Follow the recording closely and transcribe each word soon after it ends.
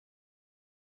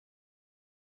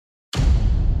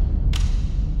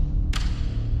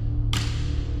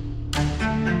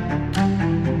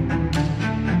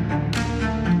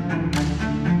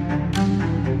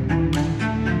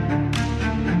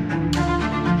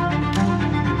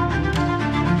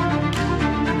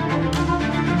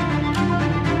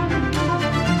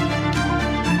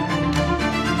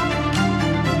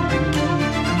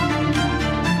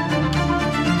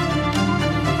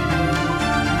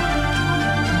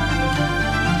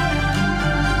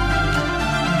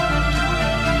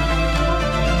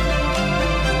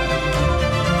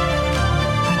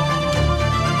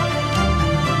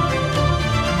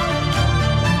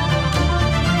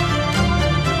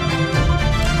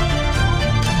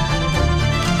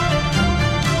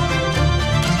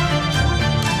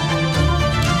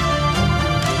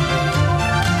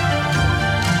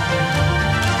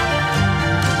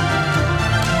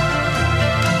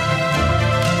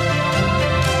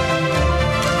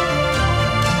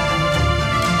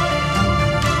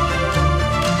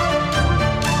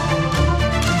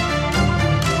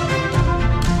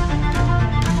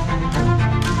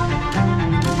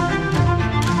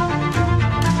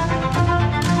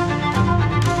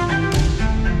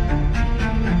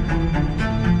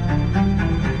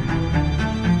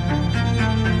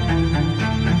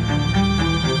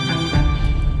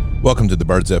Welcome to the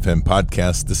Bards FM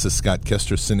podcast. This is Scott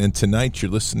Kesterson, and tonight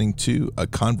you're listening to A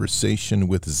Conversation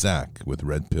with Zach with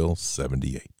Red Pill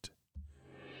 78.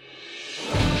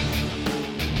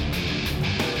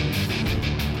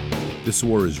 This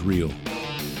war is real.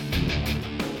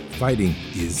 Fighting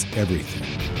is everything.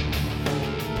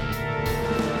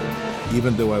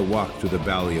 Even though I walk through the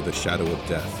valley of the shadow of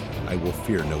death, I will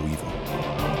fear no evil.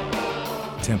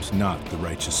 Tempt not the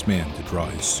righteous man to draw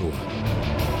his sword.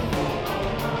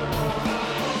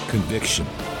 Conviction,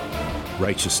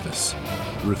 righteousness,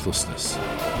 ruthlessness.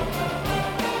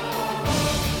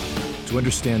 To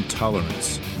understand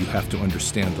tolerance, you have to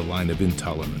understand the line of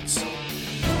intolerance.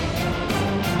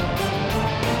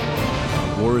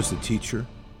 War is the teacher,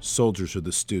 soldiers are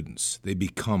the students. They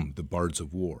become the bards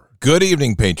of war. Good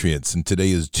evening, Patriots, and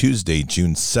today is Tuesday,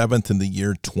 June 7th in the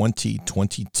year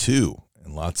 2022.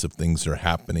 And lots of things are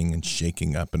happening and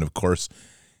shaking up. And of course,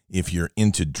 if you're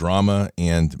into drama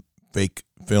and fake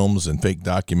films and fake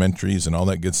documentaries and all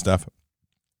that good stuff,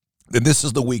 then this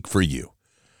is the week for you.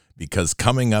 Because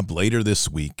coming up later this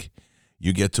week,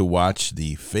 you get to watch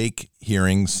the fake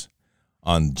hearings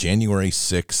on January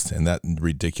 6th and that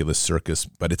ridiculous circus.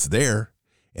 But it's there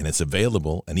and it's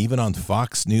available. And even on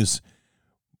Fox News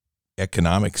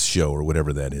economics show or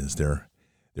whatever that is, their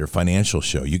financial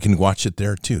show, you can watch it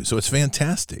there too. So it's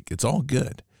fantastic. It's all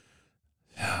good.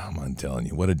 I'm telling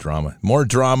you, what a drama. More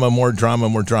drama, more drama,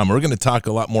 more drama. We're going to talk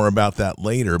a lot more about that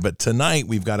later, but tonight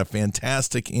we've got a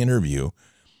fantastic interview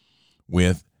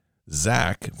with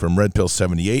Zach from Red Pill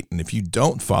 78, and if you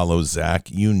don't follow Zach,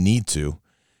 you need to.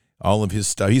 All of his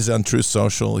stuff, he's on Truth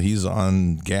Social, he's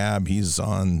on Gab, he's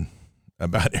on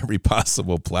about every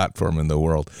possible platform in the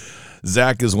world.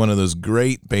 Zach is one of those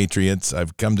great patriots.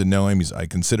 I've come to know him. I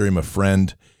consider him a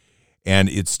friend, and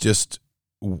it's just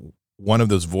one of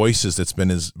those voices that's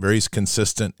been very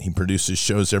consistent. He produces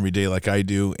shows every day like I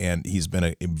do, and he's been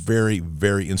a very,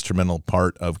 very instrumental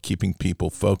part of keeping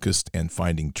people focused and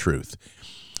finding truth.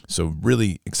 So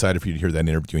really excited for you to hear that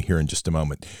interview here in just a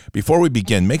moment. Before we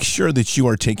begin, make sure that you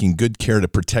are taking good care to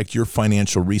protect your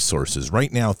financial resources.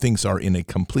 Right now, things are in a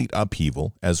complete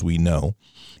upheaval, as we know,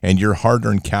 and your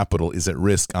hard-earned capital is at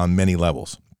risk on many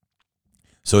levels.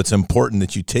 So it's important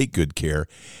that you take good care,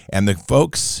 and the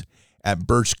folks at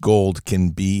Birch Gold can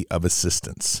be of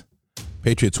assistance.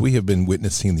 Patriots, we have been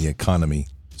witnessing the economy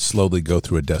slowly go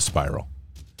through a death spiral,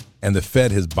 and the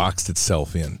Fed has boxed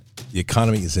itself in. The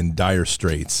economy is in dire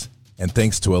straits, and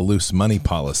thanks to a loose money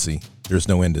policy, there's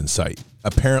no end in sight.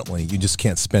 Apparently, you just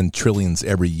can't spend trillions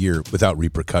every year without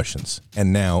repercussions.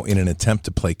 And now, in an attempt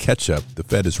to play catch-up, the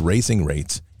Fed is raising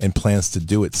rates and plans to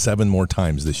do it 7 more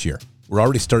times this year. We're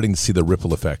already starting to see the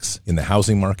ripple effects in the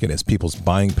housing market as people's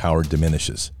buying power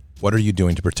diminishes. What are you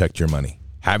doing to protect your money?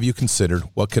 Have you considered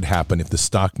what could happen if the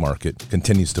stock market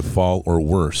continues to fall or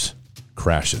worse,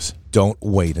 crashes? Don't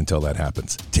wait until that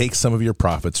happens. Take some of your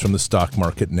profits from the stock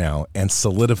market now and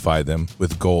solidify them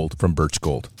with gold from Birch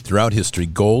Gold. Throughout history,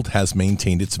 gold has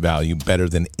maintained its value better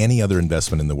than any other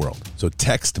investment in the world. So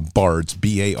text BARDS,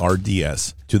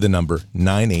 B-A-R-D-S, to the number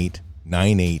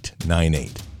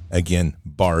 989898. Again,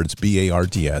 BARDS,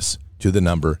 B-A-R-D-S, to the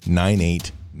number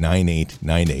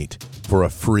 989898. for a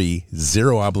free,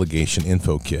 zero-obligation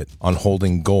info kit on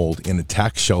holding gold in a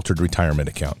tax-sheltered retirement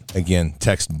account. Again,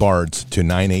 text BARDS to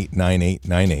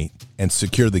 989898 and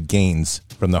secure the gains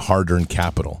from the hard-earned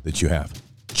capital that you have.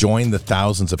 Join the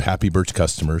thousands of Happy Birch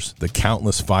customers, the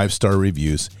countless 5-star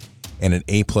reviews, and an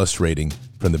A-plus rating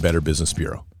from the Better Business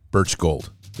Bureau. Birch Gold.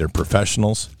 They're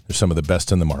professionals. They're some of the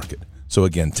best in the market. So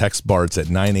again, text BARDS at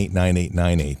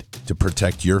 989898 to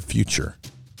protect your future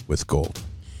with gold.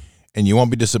 And you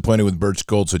won't be disappointed with Birch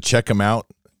Gold, so check them out.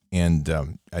 And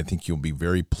I think you'll be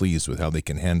very pleased with how they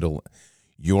can handle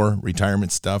your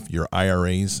retirement stuff, your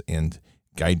IRAs, and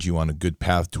guide you on a good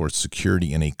path towards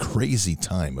security in a crazy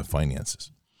time of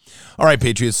finances. All right,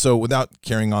 Patriots, so without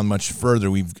carrying on much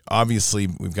further, we've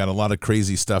got a lot of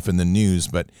crazy stuff in the news,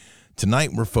 but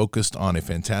tonight we're focused on a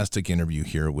fantastic interview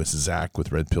here with Zach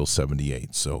with Red Pill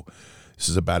 78. So this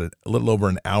is about a little over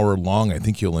an hour long. I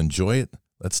think you'll enjoy it.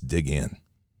 Let's dig in.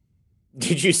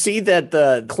 Did you see that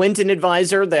the Clinton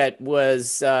advisor that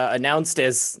was announced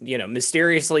as,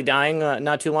 mysteriously dying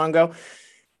not too long ago?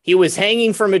 He was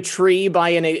hanging from a tree by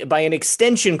an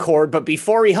extension cord, but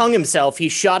before he hung himself, he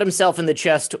shot himself in the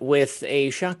chest with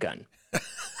a shotgun.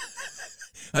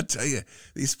 I tell you,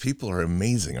 these people are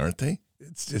amazing, aren't they?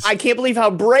 It's just, I can't believe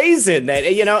how brazen that,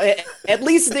 at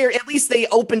least they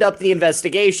opened up the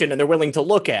investigation and they're willing to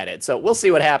look at it. So we'll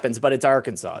see what happens, but it's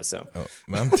Arkansas. So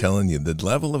I'm telling you, the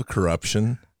level of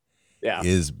corruption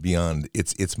is beyond,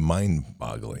 it's mind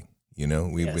boggling. You know,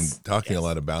 we've been talking a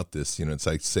lot about this. You know, it's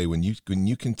like, say, when you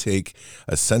can take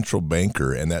a central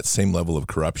banker and that same level of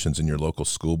corruptions in your local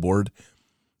school board,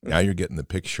 now you're getting the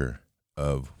picture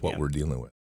of what we're dealing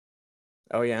with.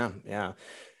 Oh yeah, yeah.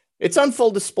 It's on full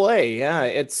display. Yeah,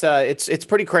 it's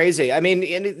pretty crazy. I mean,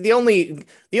 the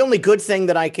only good thing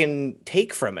that I can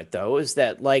take from it though is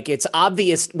that like it's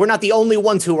obvious we're not the only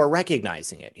ones who are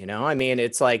recognizing it, you know? I mean,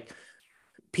 it's like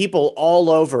people all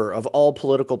over of all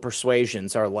political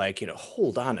persuasions are like, you know,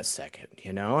 hold on a second,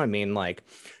 you know? I mean, like,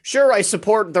 sure, I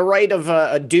support the right of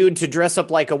a dude to dress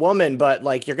up like a woman, but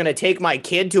like, you're going to take my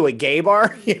kid to a gay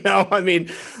bar, you know? I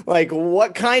mean, like,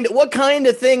 what kind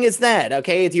of thing is that?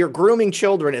 Okay, if you're grooming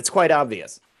children, it's quite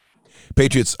obvious.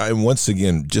 Patriots, I'm once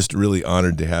again just really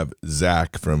honored to have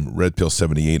Zach from Red Pill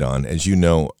 78 on. As you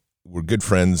know, we're good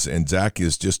friends, and Zach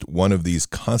is just one of these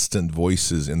constant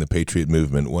voices in the Patriot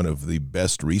movement, one of the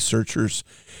best researchers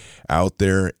out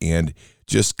there, and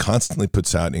just constantly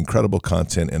puts out incredible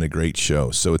content and a great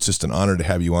show. So it's just an honor to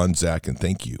have you on, Zach, and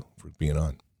thank you for being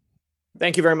on.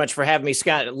 Thank you very much for having me,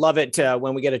 Scott. Love it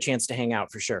when we get a chance to hang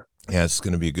out for sure. Yeah, it's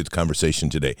going to be a good conversation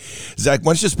today. Zach,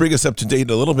 why don't you just bring us up to date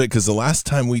a little bit, because the last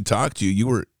time we talked to you, you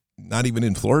were not even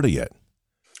in Florida yet.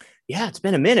 Yeah, it's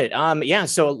been a minute.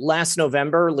 So last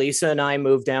November, Lisa and I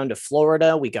moved down to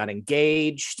Florida. We got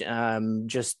engaged.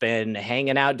 Just been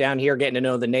hanging out down here, getting to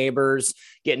know the neighbors,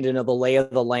 getting to know the lay of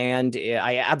the land.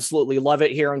 I absolutely love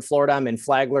it here in Florida. I'm in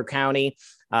Flagler County.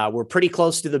 We're pretty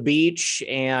close to the beach,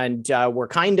 and we're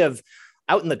kind of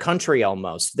out in the country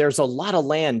almost. There's a lot of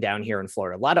land down here in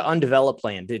Florida, a lot of undeveloped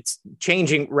land. It's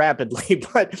changing rapidly,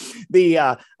 but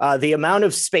the amount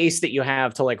of space that you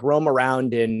have to like roam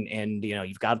around and you know,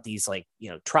 you've got these like, you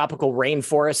know, tropical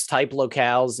rainforest type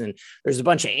locales, and there's a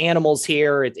bunch of animals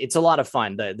here. It's a lot of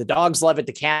fun. The dogs love it.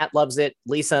 The cat loves it.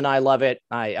 Lisa and I love it.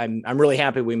 I'm really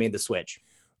happy we made the switch.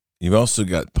 You've also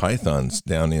got pythons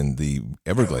down in the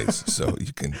Everglades, so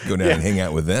you can go down and hang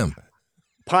out with them.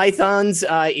 Pythons,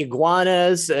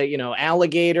 iguanas,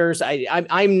 alligators.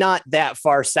 I'm not that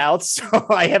far south, so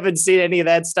I haven't seen any of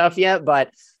that stuff yet,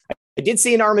 but I did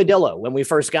see an armadillo when we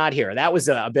first got here. That was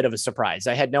a bit of a surprise.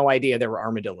 I had no idea there were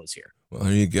armadillos here. Well,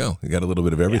 there you go. You got a little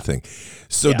bit of everything. Yeah.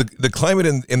 So the climate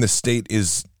in the state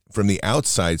is, from the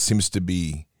outside, seems to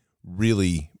be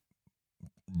really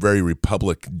very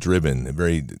Republic driven,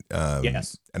 very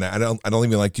yes. And I don't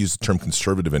even like to use the term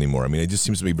conservative anymore. I mean, it just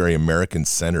seems to be very American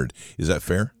centered. Is that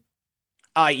fair?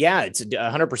 Yeah, it's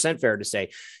 100% fair to say.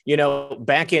 You know,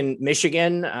 back in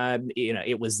Michigan,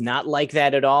 it was not like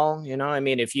that at all. You know, I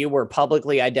mean, if you were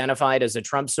publicly identified as a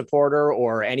Trump supporter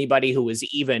or anybody who was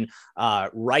even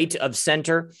right of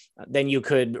center, then you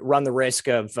could run the risk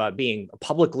of being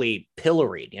publicly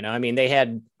pilloried. You know, I mean, they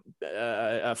had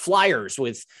flyers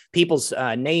with people's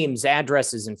names,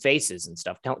 addresses, and faces and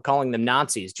stuff, calling them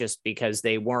Nazis just because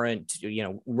they weren't,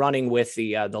 running with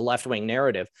the left-wing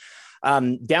narrative.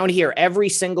 Down here, every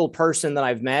single person that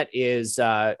I've met is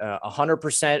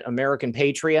 100% American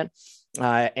patriot.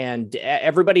 And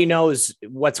everybody knows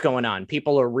what's going on.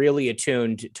 People are really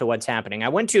attuned to what's happening. I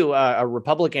went to a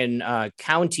Republican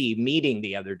county meeting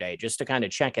the other day just to kind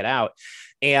of check it out.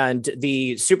 And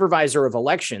the supervisor of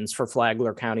elections for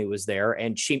Flagler County was there.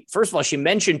 And she, first of all, she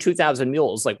mentioned 2,000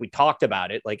 mules, like we talked about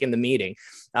it, like in the meeting.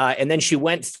 And then she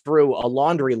went through a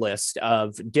laundry list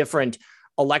of different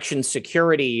election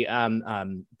security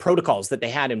protocols that they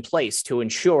had in place to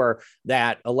ensure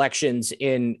that elections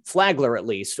in Flagler, at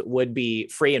least, would be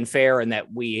free and fair, and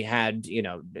that we had,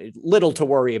 little to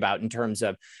worry about in terms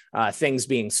of things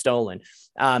being stolen.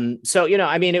 So,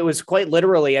 I mean, it was quite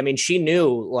literally, I mean, she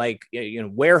knew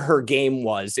where her game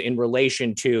was in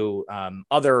relation to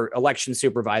other election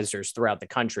supervisors throughout the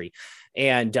country.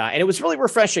 And it was really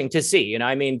refreshing to see,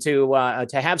 to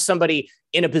have somebody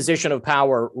in a position of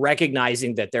power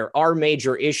recognizing that there are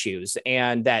major issues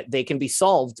and that they can be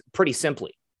solved pretty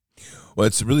simply. Well,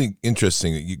 it's really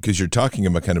interesting because you're talking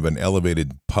about kind of an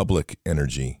elevated public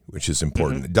energy, which is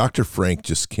important. Mm-hmm. Dr. Frank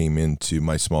just came into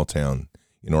my small town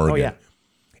in Oregon. Oh, yeah.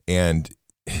 And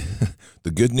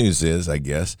the good news is, I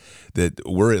guess, that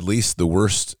we're at least the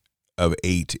worst of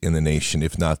 8 in the nation,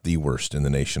 if not the worst in the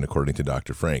nation, according to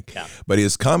Dr. Frank. Yeah. But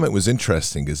his comment was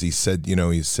interesting because he said,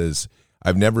 he says,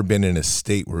 I've never been in a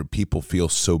state where people feel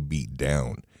so beat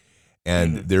down.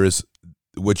 And there is,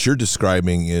 what you're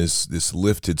describing is this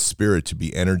lifted spirit to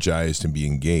be energized and be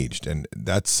engaged. And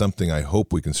that's something I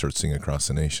hope we can start seeing across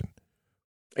the nation.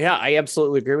 Yeah, I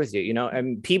absolutely agree with you.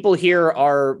 And people here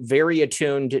are very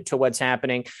attuned to what's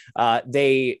happening.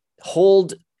 They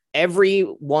hold every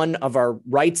one of our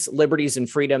rights, liberties, and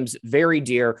freedoms very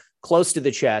dear, close to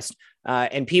the chest.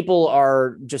 And people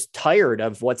are just tired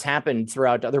of what's happened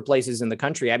throughout other places in the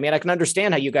country. I mean, I can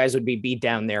understand how you guys would be beat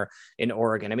down there in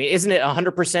Oregon. I mean, isn't it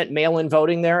 100% mail-in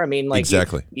voting there? I mean, like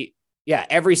exactly. Yeah,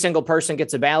 every single person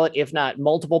gets a ballot, if not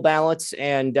multiple ballots,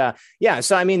 and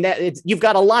so I mean you've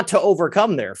got a lot to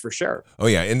overcome there for sure. Oh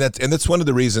yeah, and that's one of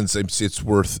the reasons it's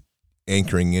worth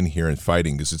anchoring in here and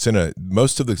fighting, because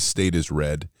most of the state is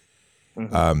red.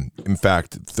 Mm-hmm. In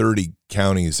fact, 30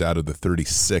 counties out of the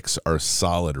 36 are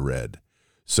solid red,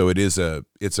 so it's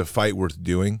a fight worth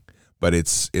doing, but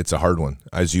it's a hard one,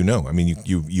 as you know. I mean,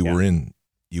 you were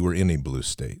in a blue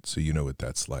state, so you know what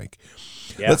that's like.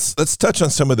 Yeah. Let's touch on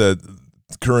some of the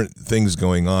current things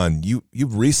going on.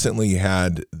 You've recently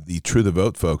had the True the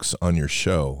Vote folks on your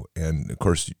show, and of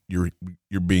course you're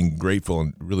being grateful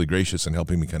and really gracious in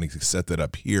helping me kind of set that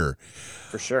up here.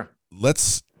 For sure.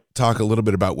 Let's talk a little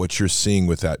bit about what you're seeing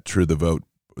with that True the Vote,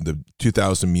 the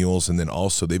 2,000 Mules, and then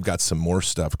also they've got some more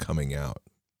stuff coming out.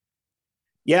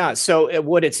 Yeah. So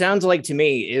what it sounds like to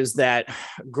me is that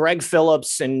Greg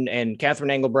Phillips and Catherine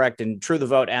Engelbrecht and True the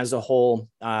Vote as a whole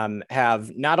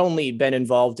have not only been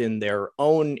involved in their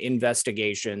own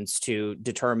investigations to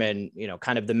determine,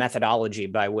 kind of the methodology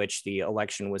by which the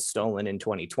election was stolen in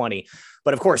 2020,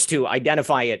 but of course to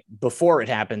identify it before it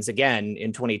happens again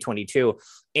in 2022.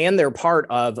 And they're part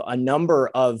of a number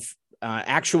of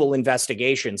actual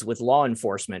investigations with law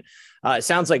enforcement. It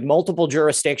sounds like multiple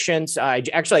jurisdictions. I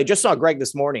just saw Greg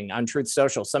this morning on Truth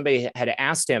Social. Somebody had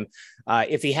asked him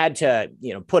if he had to,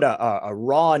 put a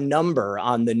raw number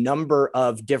on the number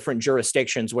of different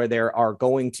jurisdictions where there are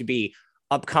going to be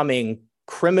upcoming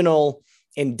criminal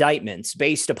indictments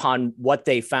based upon what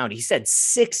they found. He said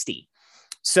 60.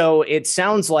 So it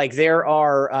sounds like there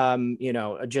are,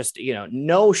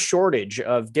 no shortage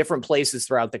of different places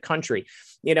throughout the country.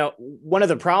 One of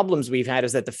the problems we've had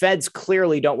is that the feds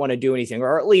clearly don't want to do anything,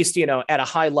 or at least, at a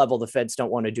high level, the feds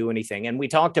don't want to do anything. And we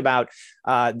talked about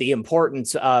the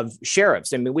importance of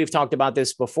sheriffs. I mean, we've talked about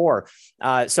this before.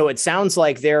 So it sounds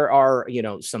like there are,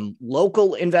 some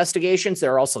local investigations.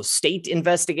 There are also state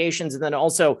investigations, and then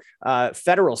also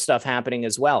federal stuff happening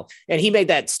as well. And he made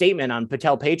that statement on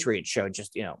Patel Patriot Show,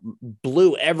 just,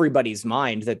 blew everybody's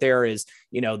mind that there is,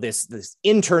 this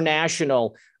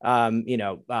international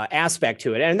aspect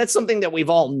to it. And that's something that we've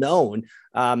all known.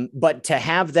 But to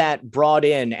have that brought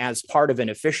in as part of an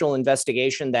official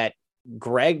investigation that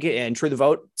Greg and True the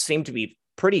Vote seem to be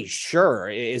pretty sure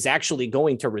is actually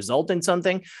going to result in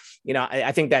something,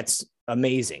 I think that's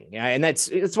amazing. And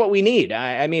it's what we need.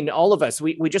 I mean, all of us,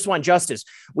 we just want justice.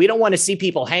 We don't want to see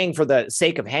people hang for the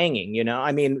sake of hanging.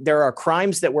 I mean, there are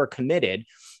crimes that were committed,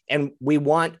 and we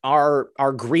want our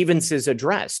grievances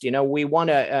addressed. We want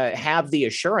to have the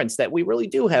assurance that we really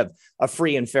do have a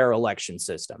free and fair election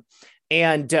system.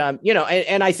 And,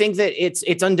 and I think that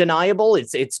it's undeniable.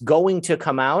 It's going to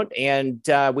come out. And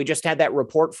we just had that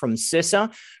report from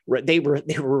CISA. They were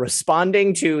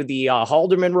responding to the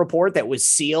Haldeman report that was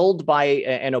sealed by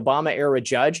an Obama era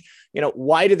judge.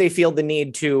 Why do they feel the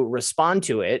need to respond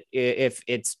to it if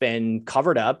it's been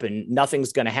covered up and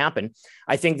nothing's going to happen?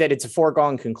 I think that it's a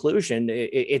foregone conclusion.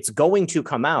 It's going to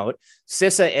come out.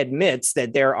 CISA admits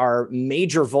that there are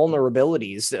major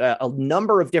vulnerabilities, a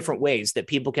number of different ways that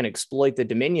people can exploit the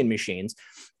Dominion machines.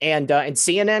 And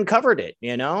CNN covered it.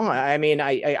 I mean,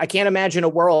 I can't imagine a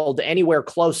world anywhere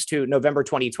close to November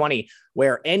 2020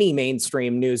 where any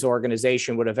mainstream news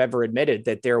organization would have ever admitted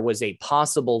that there was a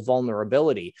possible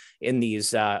vulnerability in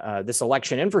these this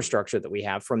election infrastructure that we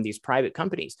have from these private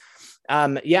companies.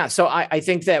 So I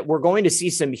think that we're going to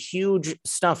see some huge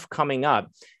stuff coming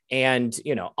up. And,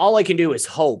 all I can do is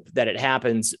hope that it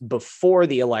happens before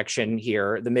the election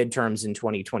here, the midterms in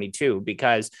 2022,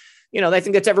 because I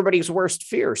think that's everybody's worst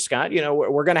fear, Scott.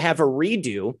 We're going to have a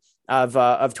redo of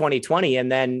 2020, and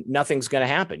then nothing's going to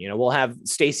happen. We'll have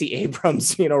Stacey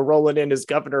Abrams, rolling in as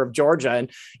governor of Georgia.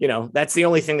 And, that's the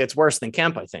only thing that's worse than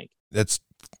Kemp, I think. That's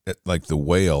like the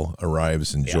whale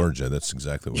arrives in Georgia. That's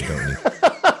exactly what we don't need.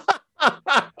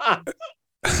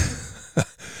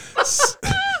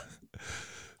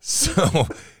 So,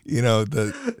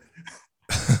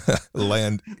 the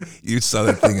land, you saw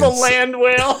that thing. The land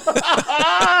whale.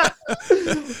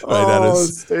 Right,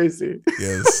 Stacey.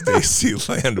 Yeah, Stacey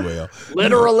land whale.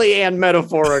 Literally and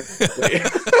metaphorically.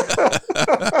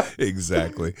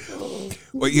 Exactly.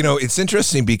 Well, it's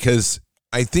interesting because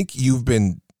I think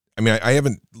I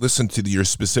haven't listened to your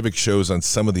specific shows on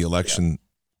some of the election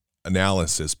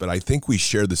analysis, but I think we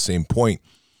share the same point.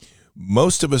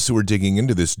 Most of us who are digging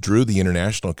into this drew the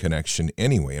international connection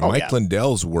anyway. And Mike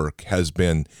Lindell's work has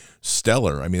been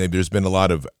stellar. I mean, there's been a lot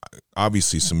of,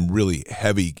 obviously, some really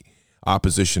heavy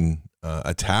opposition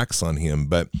attacks on him.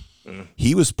 But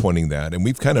He was pointing that, and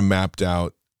we've kind of mapped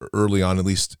out early on, at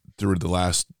least through the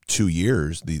last 2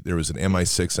 years, there was an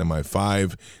MI6,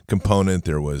 MI5 component,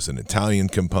 there was an Italian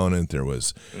component, there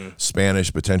was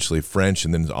Spanish, potentially French,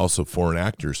 and then also foreign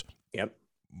actors. Yep.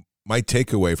 My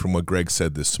takeaway from what Greg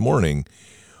said this morning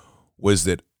was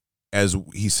that, as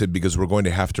he said, because we're going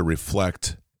to have to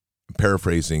reflect,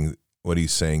 paraphrasing what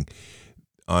he's saying,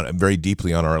 on very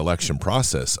deeply on our election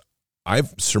process.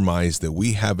 I've surmised that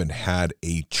we haven't had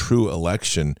a true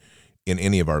election in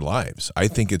any of our lives. I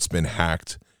think it's been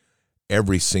hacked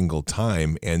every single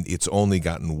time, and it's only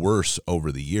gotten worse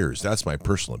over the years. That's my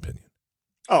personal opinion.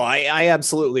 Oh, I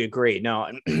absolutely agree.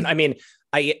 No, I mean,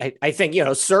 I think,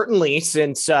 certainly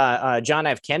since John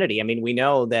F. Kennedy, I mean, we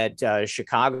know that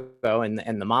Chicago and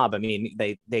the mob, I mean,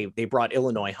 they brought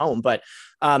Illinois home, but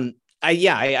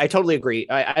I totally agree.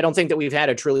 I don't think that we've had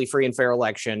a truly free and fair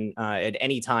election at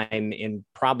any time in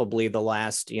probably the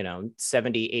last,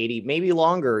 70, 80, maybe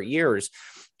longer years.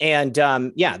 And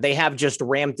they have just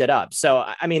ramped it up. So,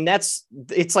 I mean,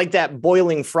 it's like that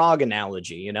boiling frog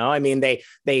analogy, I mean,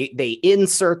 they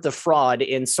insert the fraud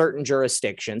in certain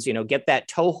jurisdictions, get that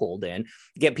toehold in,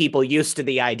 get people used to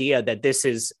the idea that this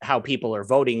is how people are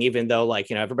voting, even though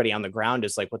everybody on the ground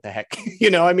is like, what the heck,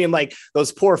 I mean, like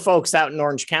those poor folks out in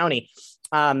Orange County.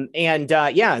 And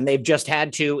they've just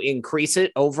had to increase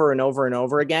it over and over and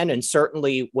over again. And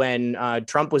certainly when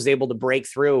Trump was able to break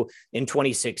through in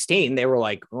 2016, they were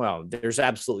like, well, there's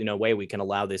absolutely no way we can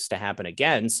allow this to happen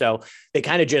again. So they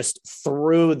kind of just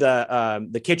threw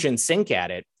the kitchen sink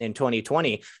at it in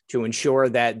 2020 to ensure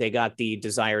that they got the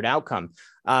desired outcome.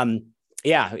 I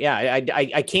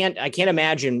can't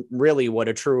imagine really what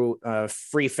a true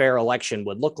free, fair election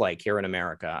would look like here in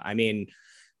America. I mean,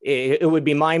 it would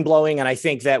be mind blowing. And I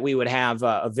think that we would have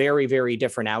a very, very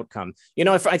different outcome.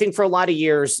 I think for a lot of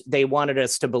years, they wanted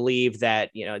us to believe that,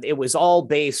 it was all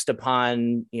based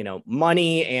upon,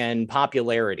 money and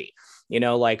popularity,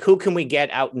 like who can we get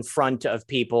out in front of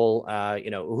people?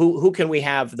 Who can we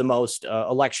have the most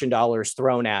election dollars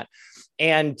thrown at?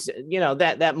 And,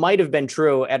 that might have been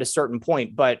true at a certain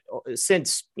point. But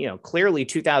since, clearly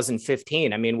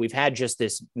 2015, I mean, we've had just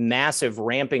this massive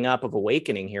ramping up of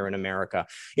awakening here in America.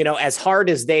 As hard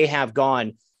as they have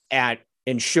gone at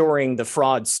ensuring the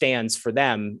fraud stands for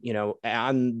them,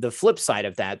 on the flip side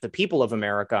of that, the people of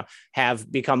America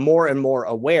have become more and more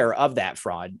aware of that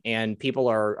fraud. And people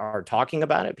are talking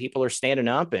about it. People are standing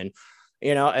up and,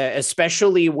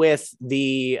 especially with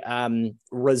the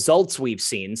results we've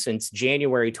seen since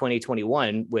January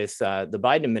 2021 with the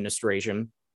Biden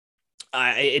administration,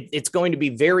 it's going to be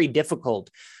very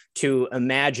difficult to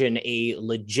imagine a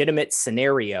legitimate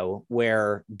scenario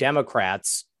where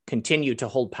Democrats continue to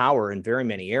hold power in very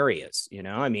many areas.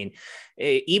 I mean,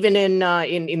 even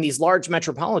in these large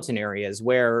metropolitan areas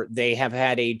where they have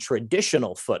had a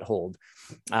traditional foothold,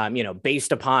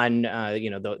 based upon,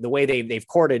 the way they've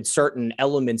courted certain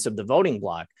elements of the voting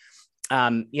bloc.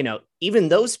 Even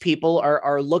those people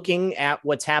are looking at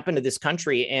what's happened to this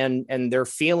country and they're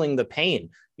feeling the pain.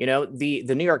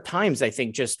 The New York Times, I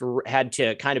think, just had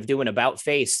to kind of do an about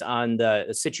face on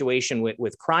the situation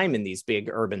with crime in these big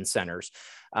urban centers.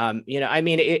 I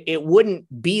mean, it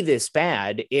wouldn't be this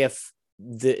bad if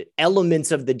the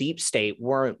elements of the deep state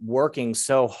weren't working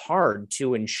so hard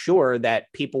to ensure that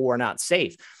people were not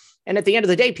safe. And at the end of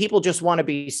the day, people just want to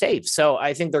be safe. So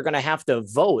I think they're going to have to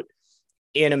vote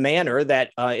in a manner that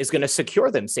is going to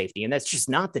secure them safety. And that's just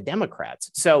not the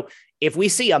Democrats. So if we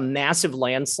see a massive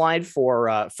landslide for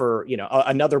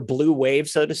another blue wave,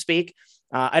 so to speak,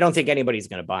 I don't think anybody's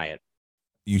going to buy it.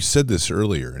 You said this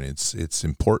earlier, and it's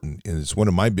important. And it's one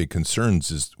of my big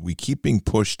concerns is we keep being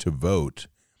pushed to vote,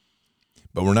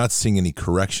 but we're not seeing any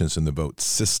corrections in the vote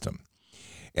system.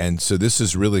 And so this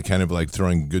is really kind of like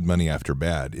throwing good money after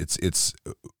bad.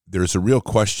 There's a real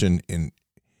question in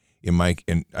Mike,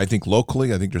 and I think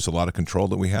locally, I think there's a lot of control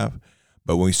that we have.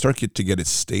 But when we start to get it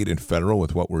state and federal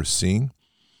with what we're seeing,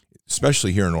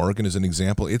 especially here in Oregon as an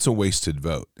example, it's a wasted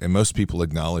vote. And most people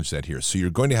acknowledge that here. So you're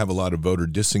going to have a lot of voter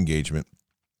disengagement.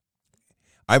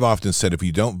 I've often said if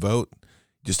you don't vote,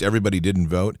 just everybody didn't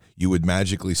vote, you would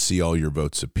magically see all your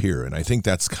votes appear. And I think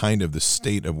that's kind of the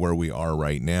state of where we are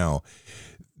right now.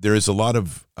 There is a lot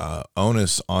of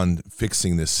onus on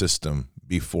fixing this system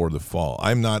before the fall.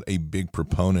 I'm not a big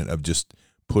proponent of just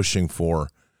pushing for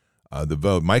the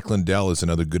vote. Mike Lindell is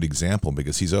another good example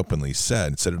because he's openly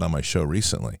said it on my show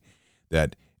recently,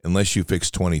 that unless you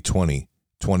fix 2020,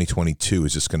 2022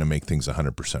 is just going to make things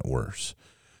 100% worse.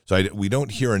 So we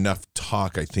don't hear enough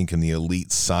talk, I think, in the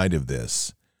elite side of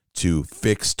this to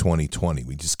fix 2020.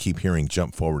 We just keep hearing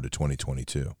jump forward to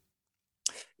 2022.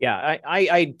 Yeah,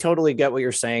 I totally get what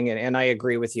you're saying, and I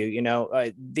agree with you.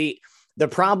 The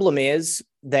problem is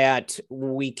that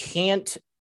we can't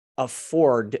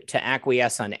afford to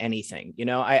acquiesce on anything.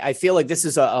 I feel like this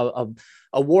is a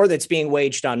war that's being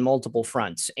waged on multiple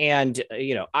fronts. And,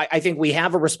 I think we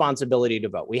have a responsibility to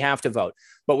vote. We have to vote,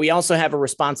 but we also have a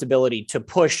responsibility to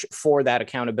push for that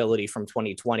accountability from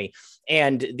 2020.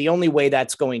 And the only way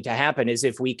that's going to happen is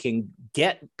if we can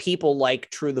get people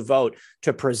like True the Vote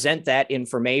to present that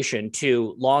information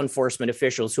to law enforcement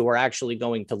officials who are actually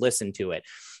going to listen to it.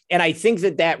 And I think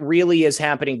that really is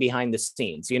happening behind the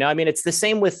scenes. It's the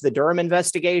same with the Durham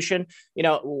investigation.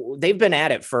 They've been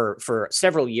at it for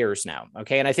several years now.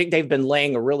 Okay. And I think they've been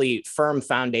laying a really firm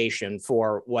foundation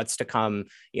for what's to come,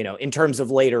 in terms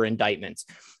of later indictments.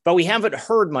 But we haven't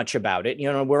heard much about it.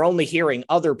 We're only hearing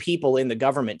other people in the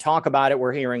government talk about it.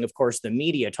 We're hearing, of course, the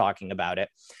media talking about it.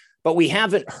 But we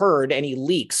haven't heard any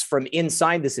leaks from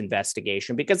inside this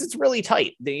investigation because it's really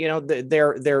tight.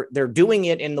 They're doing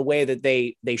it in the way that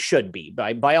they should be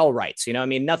by all rights.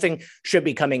 Nothing should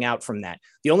be coming out from that.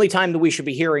 The only time that we should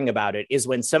be hearing about it is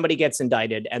when somebody gets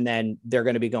indicted and then they're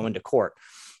going to be going to court.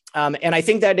 And I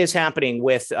think that is happening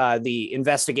with the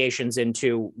investigations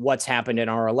into what's happened in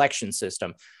our election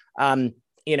system.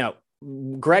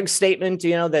 Greg's statement,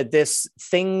 that this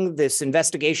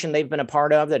investigation they've been a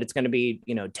part of, that it's going to be,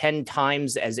 10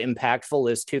 times as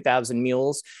impactful as 2000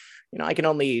 Mules. I can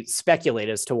only speculate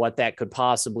as to what that could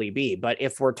possibly be. But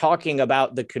if we're talking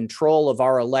about the control of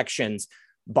our elections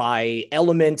by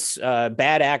elements,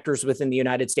 bad actors within the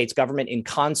United States government in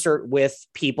concert with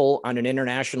people on an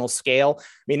international scale,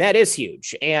 that is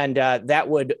huge. And that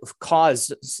would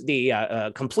cause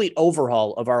the complete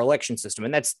overhaul of our election system.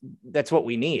 And that's what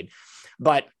we need.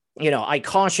 But, I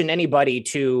caution anybody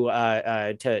to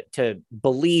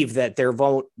believe that their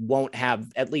vote won't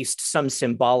have at least some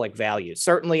symbolic value.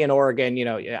 Certainly in Oregon,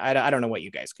 I don't know what you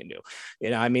guys can do.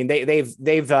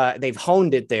 They've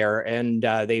honed it there, and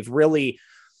they've really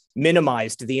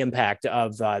minimized the impact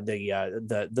of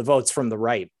the votes from the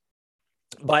right.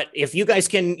 But if you guys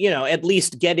can, at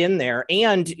least get in there,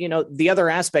 and, the other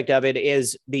aspect of it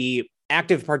is the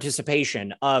active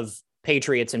participation of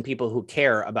patriots and people who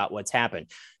care about what's happened.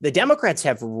 The Democrats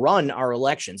have run our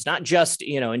elections, not just,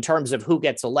 in terms of who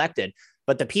gets elected,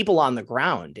 but the people on the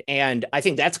ground. And I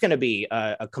think that's going to be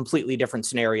a completely different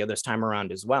scenario this time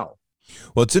around as well.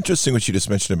 Well, it's interesting what you just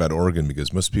mentioned about Oregon,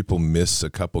 because most people miss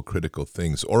a couple critical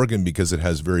things. Oregon, because it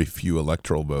has very few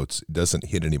electoral votes, it doesn't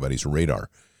hit anybody's radar,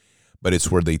 but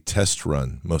it's where they test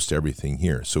run most everything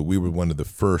here. So we were one of the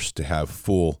first to have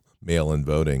full mail-in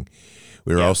voting.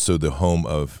 We were also the home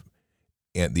of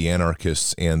the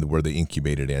anarchists and where they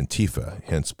incubated Antifa,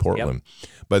 hence Portland.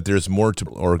 Yep. But there's more to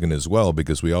Oregon as well,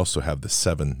 because we also have the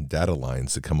 7 data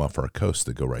lines that come off our coast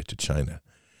that go right to China.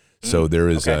 So there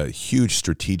is a huge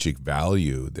strategic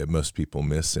value that most people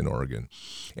miss in Oregon.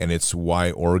 And it's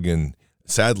why Oregon,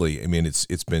 sadly,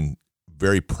 it's been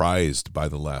very prized by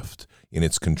the left in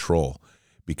its control,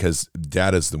 because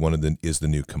data is the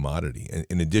new commodity.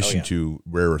 In addition to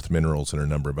rare earth minerals and a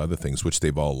number of other things, which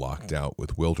they've all locked out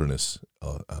with wilderness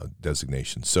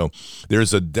designations. So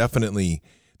there's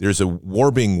a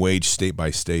war being waged state by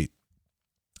state,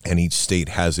 and each state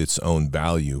has its own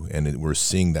value, and we're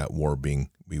seeing that war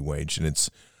being waged. And it's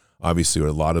obviously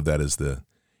a lot of that is the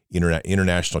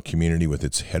international community with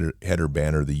its header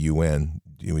banner, the UN,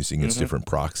 using its different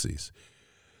proxies.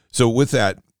 So with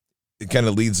that, it kind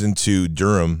of leads into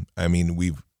Durham.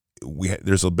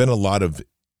 There's been a lot of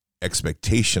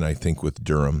expectation, I think, with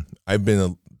Durham.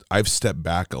 I've stepped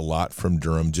back a lot from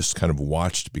Durham, just kind of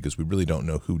watched, because we really don't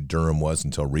know who Durham was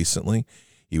until recently.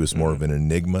 He was more of an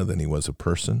enigma than he was a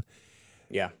person.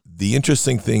 Yeah. The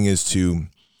interesting thing is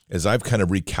as I've kind of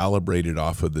recalibrated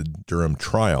off of the Durham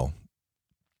trial,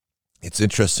 it's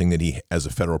interesting that he, as a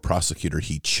federal prosecutor,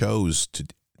 he chose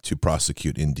to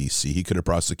prosecute in D.C. He could have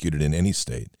prosecuted in any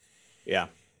state. Yeah.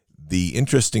 The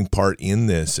interesting part in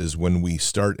this is when we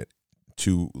start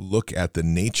to look at the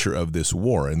nature of this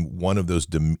war, and one of those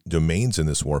domains in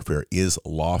this warfare is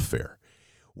lawfare.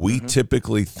 We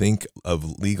typically think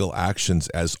of legal actions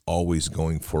as always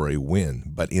going for a win,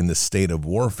 but in the state of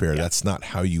warfare, that's not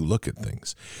how you look at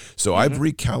things. So I've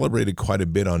recalibrated quite a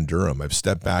bit on Durham. I've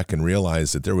stepped back and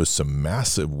realized that there was some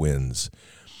massive wins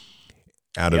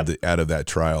out of that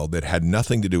trial that had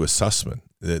nothing to do with Sussman.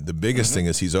 The biggest thing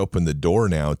is he's opened the door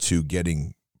now to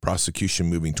getting prosecution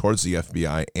moving towards the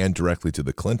FBI and directly to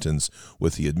the Clintons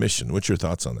with the admission. What's your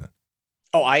thoughts on that?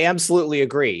 Oh, I absolutely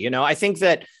agree. I think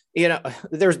that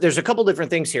there's a couple different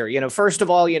things here. First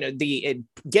of all,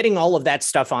 getting all of that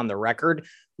stuff on the record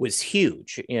was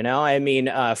huge.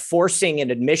 Forcing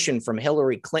an admission from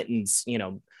Hillary Clinton's,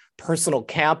 personal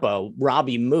capo,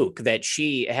 Robbie Mook, that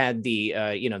she had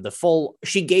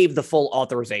she gave the full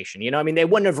authorization. I mean, they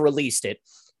wouldn't have released it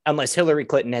unless Hillary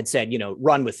Clinton had said,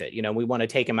 run with it. We want to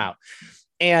take him out.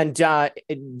 And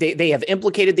they have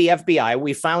implicated the FBI.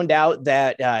 We found out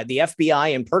that the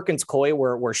FBI and Perkins Coie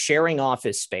were sharing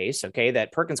office space. Okay,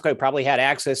 that Perkins Coie probably had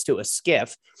access to a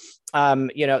SCIF.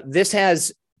 This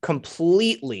has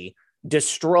completely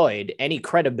destroyed any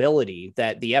credibility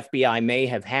that the FBI may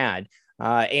have had.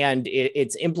 And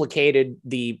it's implicated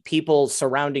the people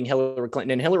surrounding Hillary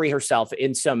Clinton and Hillary herself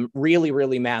in some really,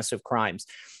 really massive crimes.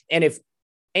 And if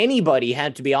anybody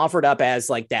had to be offered up as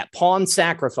like that pawn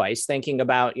sacrifice, thinking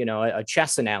about, a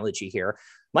chess analogy here,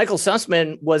 Michael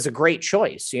Sussman was a great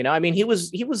choice. I mean, he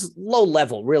was low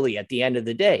level really at the end of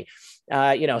the day.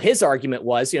 His argument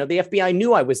was, the FBI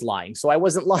knew I was lying, so I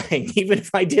wasn't lying, even if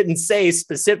I didn't say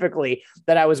specifically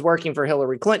that I was working for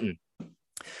Hillary Clinton.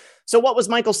 So what was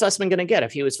Michael Sussman going to get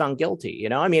if he was found guilty?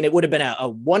 I mean, it would have been a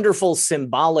wonderful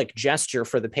symbolic gesture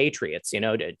for the Patriots,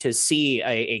 to see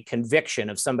a conviction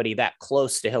of somebody that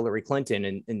close to Hillary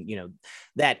Clinton and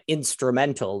that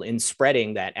instrumental in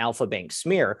spreading that Alfa Bank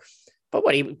smear.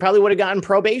 But he probably would have gotten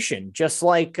probation, just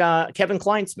like Kevin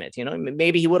Kleinsmith.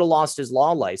 Maybe he would have lost his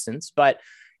law license, but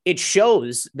it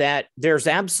shows that there's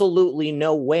absolutely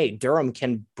no way Durham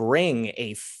can bring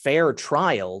a fair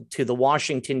trial to the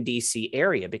Washington, D.C.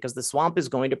 area because the swamp is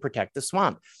going to protect the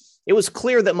swamp. It was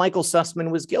clear that Michael Sussman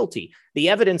was guilty. The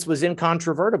evidence was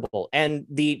incontrovertible, and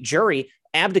the jury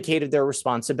abdicated their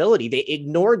responsibility. They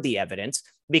ignored the evidence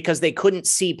because they couldn't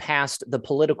see past the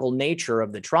political nature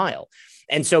of the trial.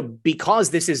 And so because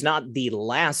this is not the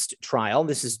last trial,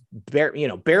 this is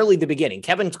barely the beginning.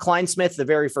 Kevin Kleinsmith, the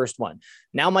very first one.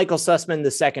 Now Michael Sussman,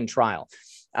 the second trial.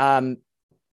 John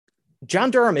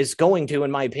Durham is going to,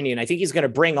 in my opinion, I think he's going to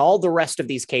bring all the rest of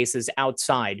these cases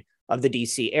outside of the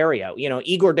DC area.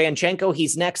 Igor Danchenko,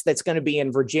 he's next. That's going to be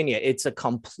in Virginia. It's a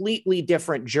completely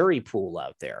different jury pool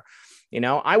out there.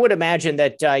 I would imagine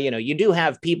that, you do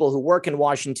have people who work in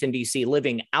Washington, D.C.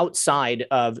 living outside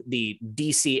of the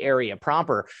D.C. area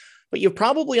proper, but you've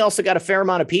probably also got a fair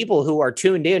amount of people who are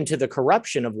tuned in to the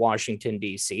corruption of Washington,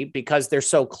 D.C. because they're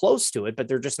so close to it, but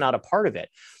they're just not a part of it.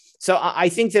 So I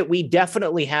think that we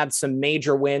definitely had some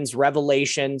major wins,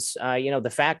 revelations, the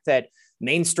fact that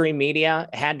mainstream media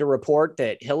had to report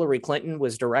that Hillary Clinton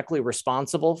was directly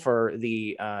responsible for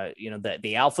the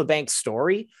Alfa Bank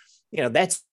story.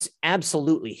 That's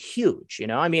absolutely huge.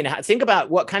 I mean, think about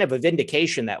what kind of a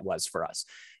vindication that was for us.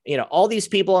 All these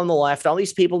people on the left, all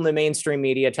these people in the mainstream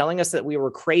media telling us that we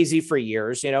were crazy for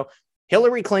years.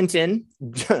 Hillary Clinton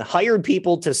hired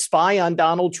people to spy on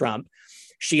Donald Trump.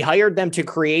 She hired them to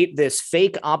create this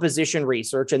fake opposition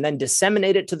research and then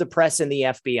disseminate it to the press and the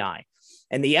FBI.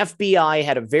 And the FBI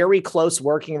had a very close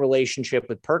working relationship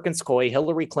with Perkins Coie,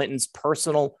 Hillary Clinton's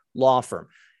personal law firm.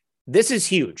 This is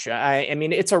huge. I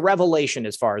mean, it's a revelation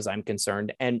as far as I'm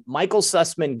concerned. And Michael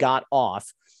Sussman got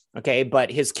off, okay, but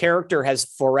his character has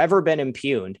forever been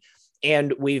impugned.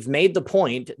 And we've made the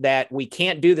point that we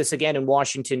can't do this again in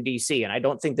Washington, D.C. And I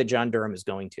don't think that John Durham is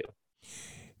going to.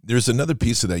 There's another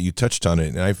piece of that. You touched on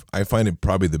it, and I find it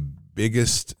probably the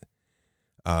biggest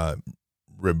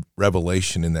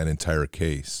revelation in that entire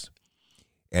case.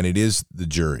 And it is the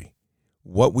jury.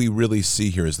 What we really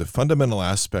see here is the fundamental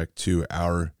aspect to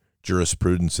our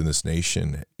jurisprudence in this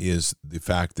nation is the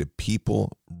fact that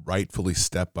people rightfully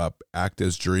step up, act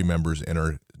as jury members, and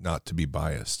are not to be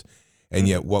biased. And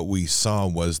yet what we saw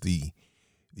was the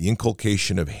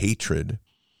inculcation of hatred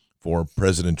for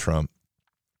President Trump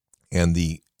and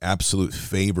the absolute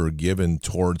favor given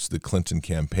towards the Clinton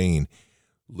campaign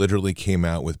literally came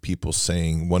out with people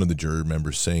saying, one of the jury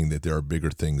members saying that there are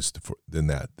bigger things than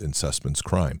Sussman's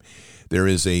crime.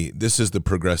 This is the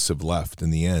progressive left in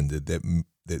the end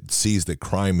that sees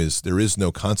that there is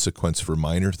no consequence for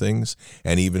minor things,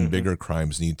 and even bigger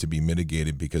crimes need to be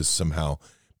mitigated because somehow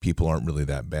people aren't really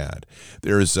that bad.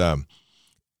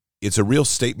 It's a real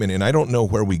statement, and I don't know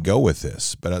where we go with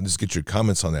this, but I'll just get your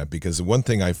comments on that, because the one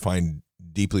thing I find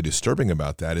deeply disturbing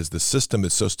about that is the system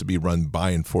that's supposed to be run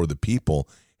by and for the people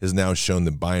has now shown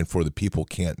that by and for the people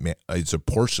it's a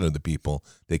portion of the people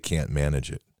that can't manage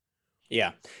it.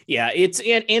 Yeah.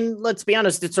 And let's be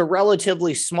honest, it's a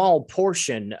relatively small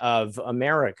portion of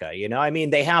America. I mean,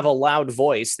 they have a loud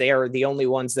voice. They are the only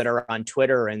ones that are on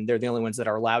Twitter, and they're the only ones that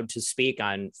are allowed to speak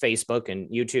on Facebook and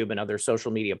YouTube and other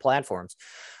social media platforms.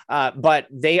 But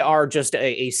they are just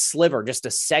a sliver, just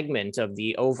a segment of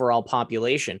the overall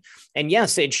population. And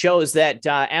yes, it shows that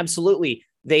absolutely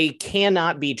they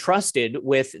cannot be trusted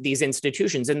with these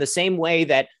institutions in the same way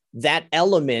that that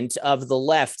element of the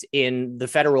left in the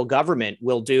federal government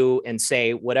will do and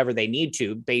say whatever they need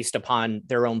to based upon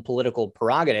their own political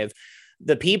prerogative.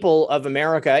 The people of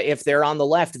America, if they're on the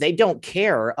left, they don't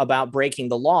care about breaking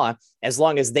the law as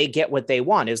long as they get what they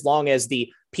want, as long as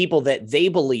the people that they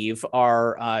believe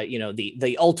are,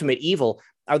 the ultimate evil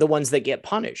are the ones that get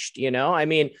punished. I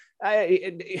mean,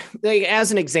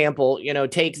 as an example,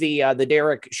 take the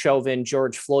Derek Chauvin,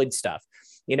 George Floyd stuff.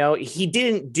 He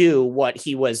didn't do what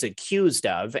he was accused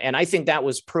of. And I think that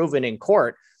was proven in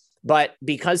court. But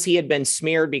because he had been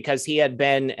smeared, because he had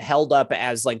been held up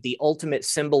as like the ultimate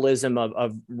symbolism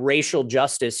of racial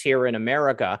justice here in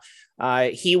America,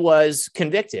 he was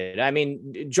convicted. I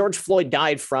mean, George Floyd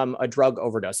died from a drug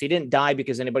overdose. He didn't die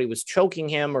because anybody was choking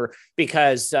him or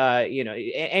because,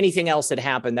 anything else had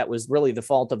happened that was really the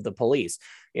fault of the police.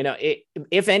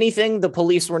 If anything, the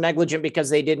police were negligent because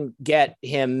they didn't get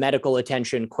him medical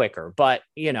attention quicker. But,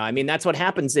 that's what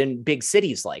happens in big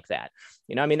cities like that.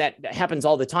 That happens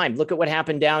all the time. Look at what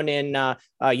happened down in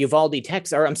Uvalde,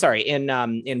 Texas, or I'm sorry,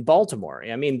 in Baltimore.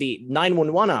 I mean, the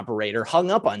 911 operator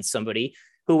hung up on somebody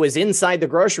who was inside the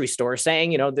grocery store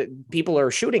saying, that people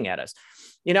are shooting at us.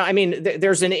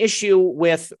 There's an issue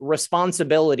with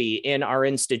responsibility in our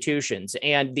institutions,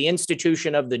 and the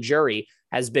institution of the jury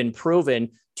has been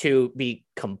proven to be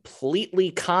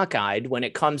completely cockeyed when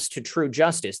it comes to true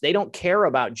justice. They don't care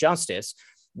about justice.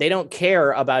 They don't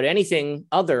care about anything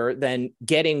other than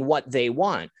getting what they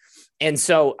want. And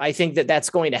so I think that that's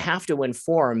going to have to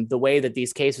inform the way that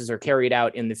these cases are carried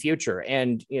out in the future.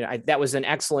 And, that was an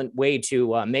excellent way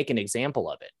to make an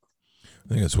example of it.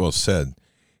 I think it's well said.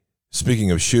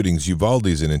 Speaking of shootings, Uvalde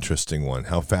is an interesting one,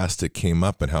 how fast it came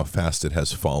up and how fast it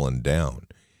has fallen down.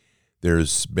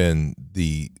 There's been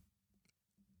the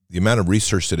amount of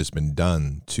research that has been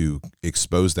done to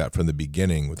expose that from the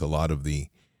beginning with a lot of the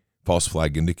false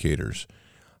flag indicators,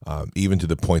 even to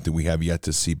the point that we have yet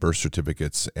to see birth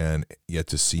certificates and yet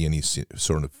to see any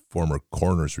sort of former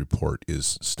coroner's report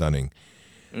is stunning.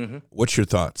 Mm-hmm. What's your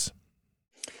thoughts?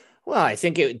 Well, I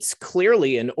think it's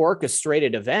clearly an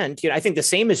orchestrated event. I think the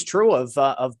same is true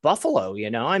of Buffalo.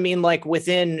 Like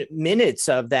within minutes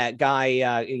of that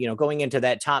guy, going into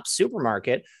that top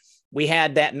supermarket, we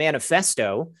had that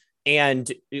manifesto.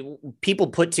 And people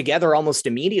put together almost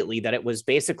immediately that it was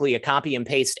basically a copy and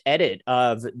paste edit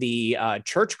of the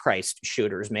Church Christ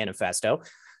shooters manifesto.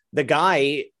 The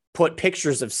guy put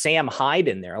pictures of Sam Hyde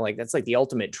in there. Like, that's like the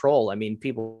ultimate troll. I mean,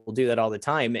 people do that all the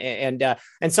time. And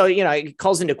so, it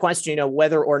calls into question,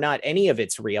 whether or not any of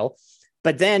it's real.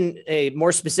 But then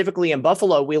more specifically in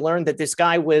Buffalo, we learned that this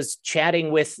guy was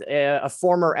chatting with a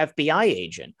former FBI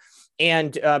agent,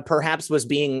 and perhaps was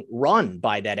being run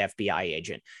by that FBI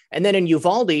agent. And then in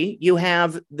Uvalde, you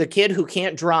have the kid who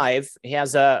can't drive. He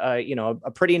has a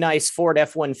pretty nice Ford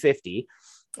F-150.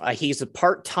 He's a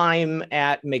part-time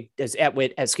at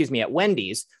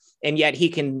Wendy's, and yet he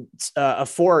can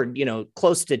afford,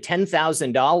 close to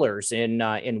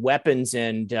 $10,000 in weapons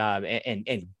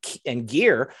and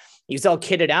gear. He's all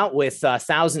kitted out with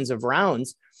thousands of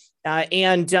rounds.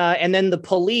 And then the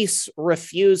police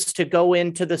refuse to go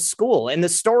into the school, and the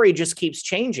story just keeps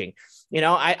changing.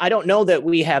 I don't know that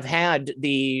we have had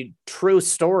the true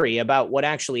story about what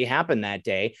actually happened that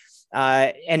day.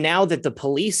 And now that the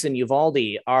police in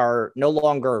Uvalde are no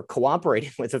longer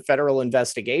cooperating with a federal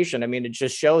investigation, it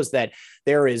just shows that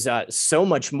there is so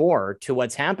much more to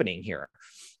what's happening here.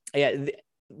 And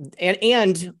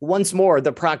once more,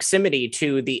 the proximity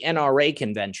to the NRA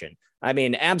convention.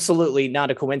 Absolutely not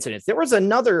a coincidence. There was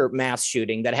another mass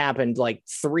shooting that happened like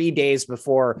 3 days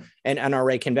before an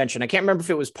NRA convention. I can't remember if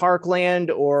it was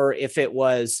Parkland or if it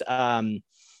was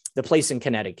the place in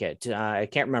Connecticut. I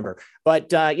can't remember.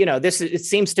 But, it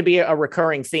seems to be a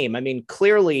recurring theme.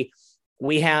 Clearly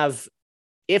we have,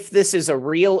 if this is a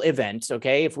real event,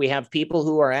 okay, if we have people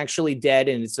who are actually dead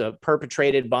and it's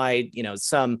perpetrated by,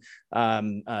 some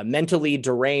mentally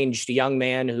deranged young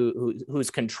man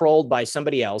who's controlled by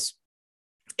somebody else,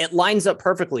 it lines up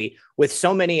perfectly with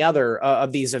so many other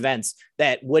of these events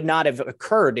that would not have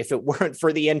occurred if it weren't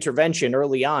for the intervention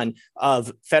early on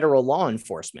of federal law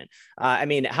enforcement.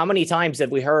 How many times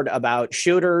have we heard about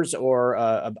shooters or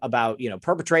about,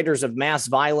 perpetrators of mass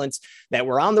violence that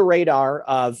were on the radar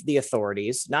of the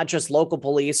authorities, not just local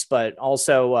police, but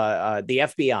also the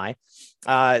FBI?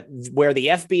 Where the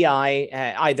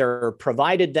FBI either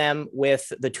provided them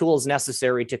with the tools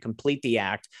necessary to complete the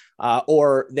act,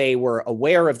 or they were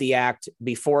aware of the act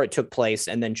before it took place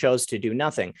and then chose to do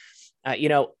nothing.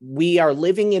 We are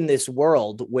living in this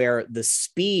world where the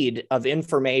speed of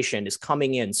information is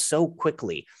coming in so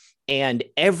quickly, and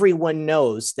everyone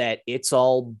knows that it's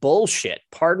all bullshit.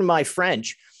 Pardon my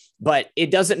French. But it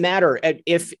doesn't matter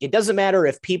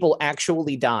if people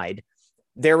actually died.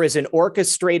 There is an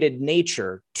orchestrated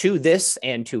nature to this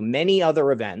and to many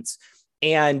other events.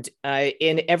 And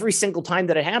in every single time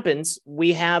that it happens,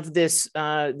 we have this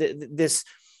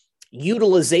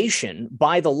utilization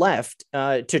by the left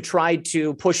to try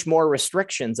to push more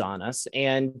restrictions on us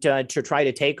and to try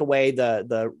to take away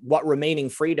the what remaining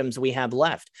freedoms we have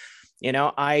left. You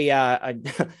know, I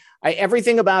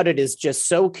everything about it is just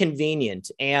so convenient,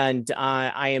 and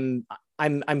I'm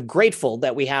grateful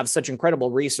that we have such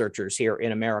incredible researchers here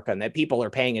in America and that people are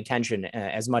paying attention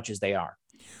as much as they are.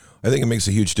 I think it makes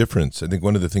a huge difference. I think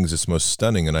one of the things that's most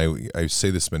stunning, and I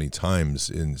say this many times,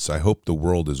 is I hope the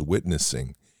world is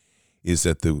witnessing, is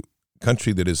that the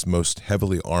country that is most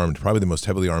heavily armed, probably the most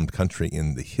heavily armed country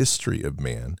in the history of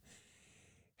man,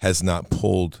 has not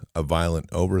pulled a violent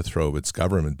overthrow of its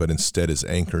government, but instead is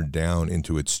anchored down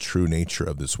into its true nature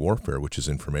of this warfare, which is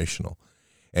informational.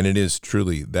 And it is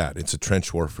truly that. It's a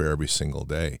trench warfare every single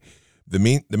day.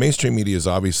 The mainstream media is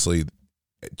obviously,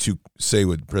 to say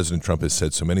what President Trump has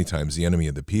said so many times, the enemy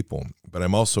of the people. But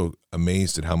I'm also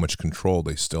amazed at how much control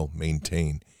they still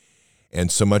maintain. And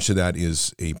so much of that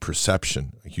is a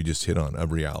perception, like you just hit on,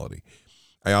 of reality.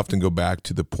 I often go back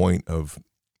to the point of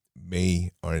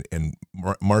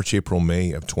March, April,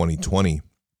 May of 2020,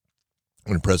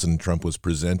 when President Trump was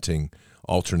presenting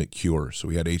alternate cures. So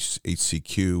we had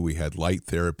HCQ, we had light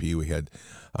therapy, we had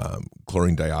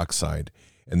chlorine dioxide.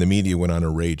 And the media went on a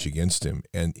rage against him.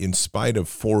 And in spite of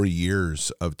 4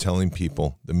 years of telling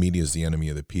people the media is the enemy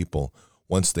of the people,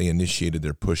 once they initiated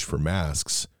their push for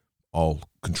masks, all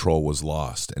control was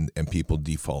lost and people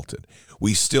defaulted.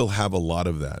 We still have a lot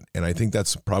of that. And I think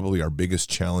that's probably our biggest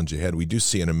challenge ahead. We do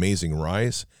see an amazing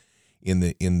rise in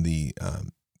the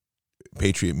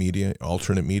patriot media,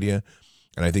 alternate media.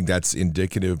 And I think that's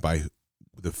indicative by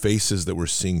the faces that we're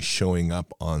seeing showing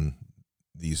up on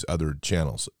these other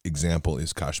channels. Example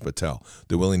is Kash Patel,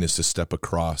 the willingness to step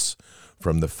across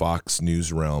from the Fox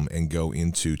News realm and go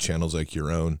into channels like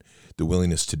your own. The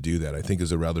willingness to do that, I think,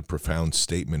 is a rather profound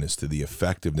statement as to the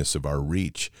effectiveness of our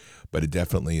reach, but it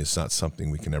definitely is not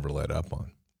something we can ever let up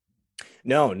on.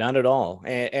 No, not at all.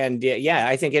 And yeah,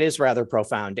 I think it is rather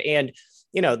profound. And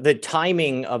you know, the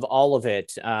timing of all of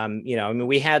it, I mean,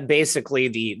 we had basically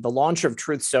the launch of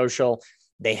Truth Social.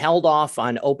 They held off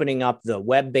on opening up the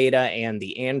web beta and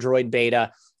the Android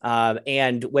beta.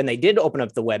 And when they did open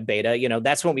up the web beta,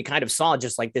 that's when we kind of saw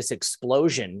just like this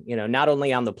explosion, not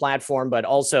only on the platform, but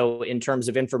also in terms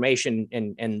of information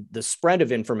and the spread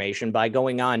of information by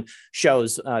going on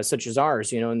shows such as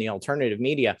ours, in the alternative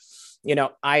media.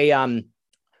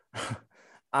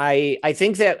 I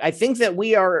think that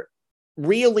we are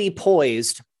really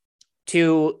poised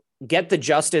to get the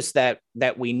justice that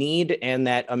we need and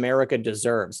that America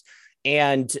deserves.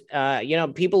 And,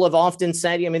 people have often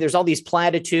said, there's all these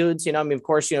platitudes, of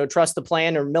course, trust the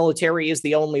plan or military is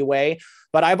the only way.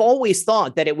 But I've always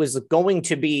thought that it was going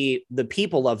to be the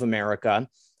people of America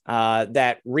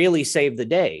that really saved the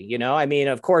day.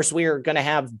 Of course, we are going to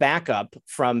have backup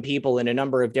from people in a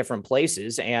number of different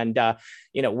places. And,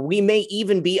 we may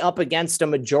even be up against a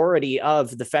majority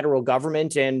of the federal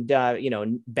government and,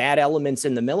 bad elements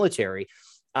in the military.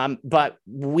 But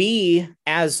we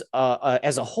as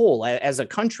a whole, as a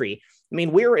country,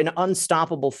 we're an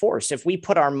unstoppable force. If we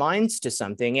put our minds to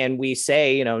something and we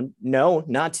say, no,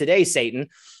 not today, Satan,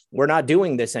 we're not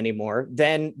doing this anymore,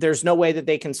 then there's no way that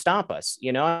they can stop us.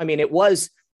 It was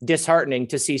disheartening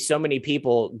to see so many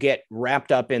people get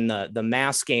wrapped up in the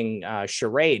masking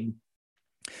charade.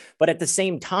 But at the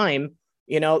same time,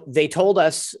 they told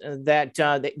us that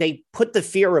they put the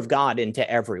fear of God into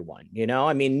everyone.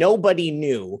 Nobody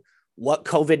knew what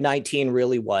COVID-19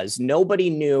 really was. Nobody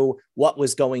knew what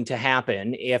was going to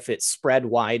happen if it spread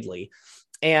widely.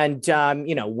 And,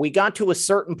 we got to a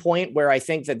certain point where I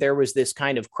think that there was this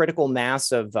kind of critical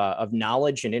mass of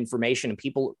knowledge and information, and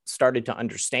people started to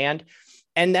understand.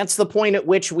 And that's the point at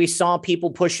which we saw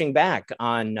people pushing back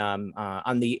on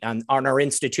our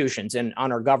institutions and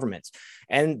on our governments,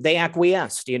 and they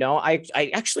acquiesced.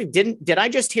 I actually didn't. Did I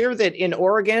just hear that in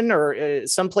Oregon or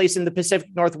someplace in the Pacific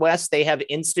Northwest they have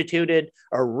instituted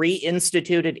or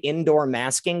reinstituted indoor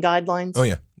masking guidelines? Oh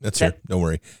yeah, that's here. Don't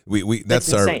worry.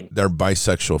 That's our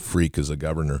bisexual freak as a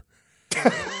governor.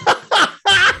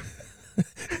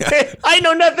 I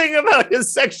know nothing about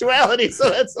his sexuality, so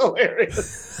that's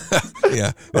hilarious.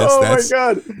 Yeah. My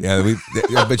God. Yeah.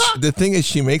 But the thing is,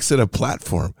 she makes it a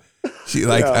platform.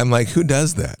 I'm like, who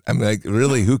does that? I'm like,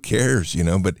 really, who cares?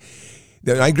 But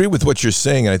I agree with what you're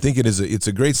saying. I think it's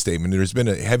a great statement. There's been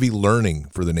a heavy learning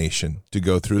for the nation to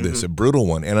go through this, a brutal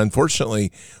one, and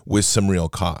unfortunately with some real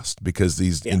cost, because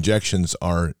these injections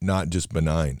are not just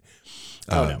benign.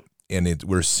 No. And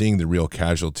we're seeing the real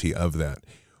casualty of that.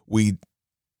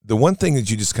 The one thing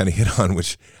that you just kind of hit on,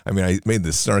 which, I mean, I made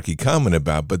this snarky comment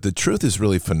about, but the truth is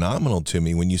really phenomenal to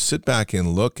me when you sit back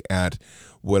and look at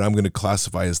what I'm going to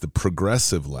classify as the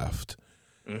progressive left.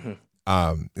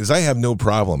 Is I have no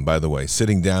problem, by the way,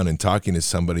 sitting down and talking to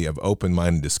somebody of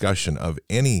open-minded discussion of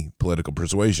any political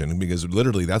persuasion, because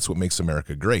literally that's what makes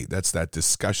America great. That's that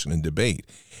discussion and debate.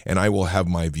 And I will have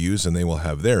my views and they will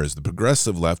have theirs. The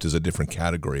progressive left is a different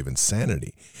category of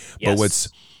insanity. Yes. But what's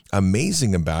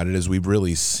amazing about it, as we've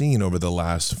really seen over the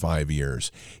last 5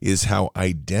 years, is how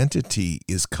identity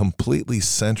is completely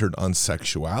centered on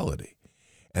sexuality.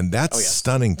 And that's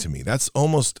stunning to me. That's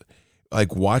almost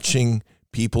like watching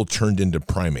people turned into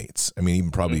primates. I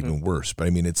mean, even worse. But I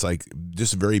mean, it's like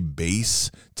just very base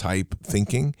type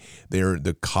thinking.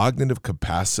 The cognitive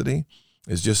capacity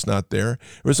is just not there.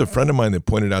 There was a friend of mine that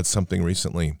pointed out something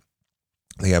recently.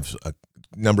 They have a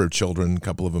number of children. A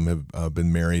couple of them have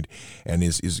been married, and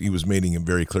he was making it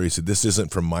very clear. He said, "This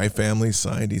isn't from my family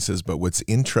side." He says, "But what's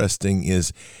interesting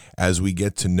is as we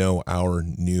get to know our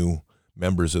new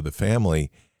members of the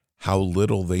family, how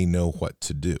little they know what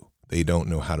to do. They don't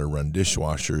know how to run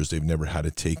dishwashers. They've never had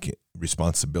to take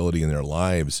responsibility in their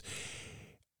lives."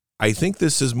 I think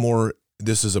this is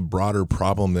a broader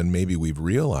problem than maybe we've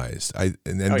realized. I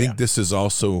think this is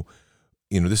also,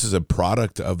 this is a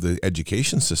product of the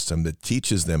education system that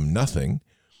teaches them nothing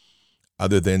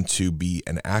other than to be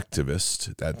an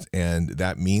activist, and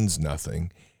that means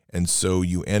nothing. And so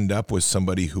you end up with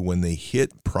somebody who, when they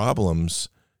hit problems,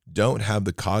 don't have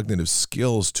the cognitive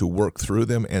skills to work through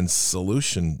them and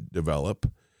solution develop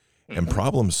and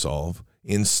problem solve.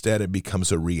 Instead, it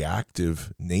becomes a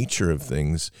reactive nature of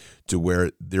things to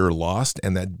where they're lost,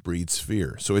 and that breeds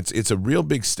fear. So it's a real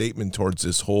big statement towards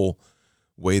this whole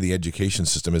way the education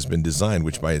system has been designed,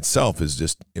 which by itself is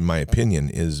just, in my opinion,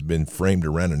 has been framed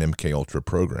around an MK Ultra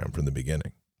program from the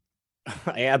beginning.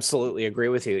 I absolutely agree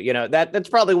with you. That's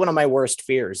probably one of my worst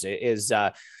fears is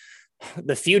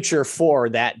the future for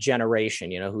that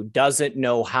generation, who doesn't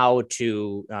know how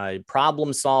to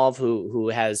problem solve, who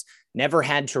has never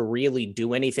had to really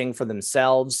do anything for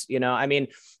themselves.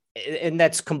 And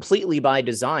that's completely by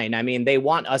design. I mean, they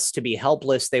want us to be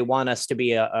helpless. They want us to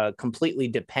be a completely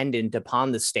dependent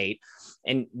upon the state.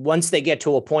 And once they get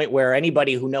to a point where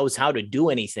anybody who knows how to do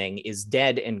anything is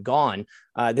dead and gone,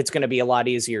 that's going to be a lot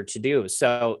easier to do.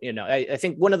 So, I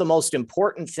think one of the most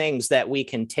important things that we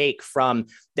can take from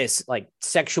this, like,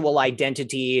 sexual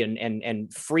identity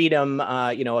and freedom,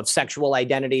 of sexual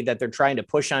identity that they're trying to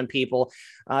push on people,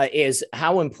 is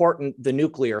how important the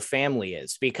nuclear family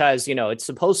is, because, it's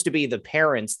supposed to be the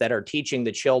parents that are teaching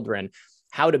the children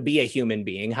how to be a human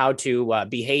being, how to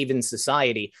behave in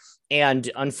society.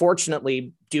 And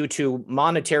unfortunately, due to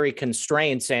monetary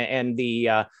constraints and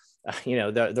the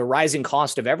rising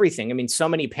cost of everything, I mean, so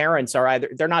many parents are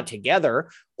they're not together,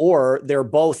 or they're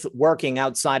both working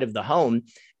outside of the home.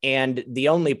 And the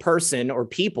only person or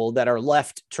people that are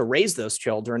left to raise those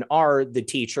children are the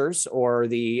teachers or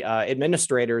the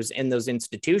administrators in those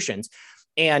institutions.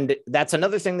 And that's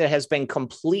another thing that has been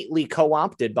completely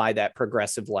co-opted by that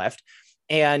progressive left.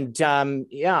 And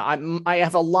I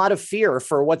have a lot of fear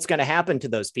for what's going to happen to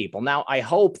those people. Now, I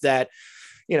hope that,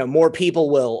 more people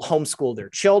will homeschool their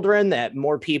children, that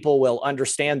more people will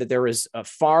understand that there is a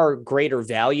far greater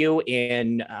value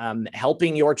in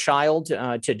helping your child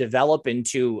to develop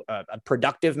into a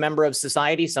productive member of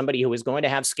society, somebody who is going to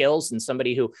have skills and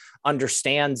somebody who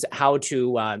understands how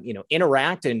to,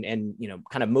 interact and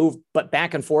kind of move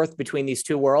back and forth between these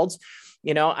two worlds.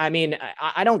 I mean,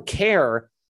 I don't care.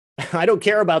 I don't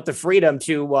care about the freedom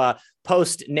to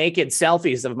post naked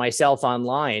selfies of myself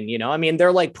online. I mean,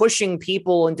 they're like pushing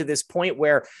people into this point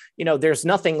where, there's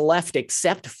nothing left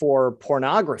except for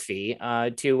pornography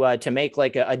to make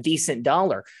like a decent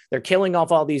dollar. They're killing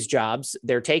off all these jobs.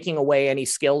 They're taking away any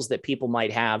skills that people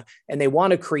might have, and they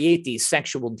want to create these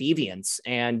sexual deviants.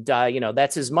 And,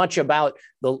 that's as much about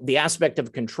the aspect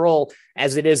of control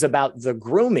as it is about the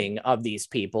grooming of these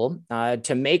people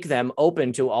to make them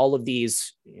open to all of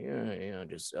these,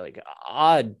 just like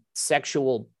odd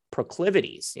sexual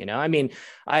proclivities. I mean,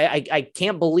 I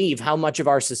can't believe how much of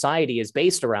our society is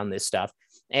based around this stuff,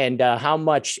 and how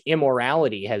much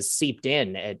immorality has seeped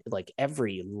in at like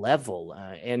every level.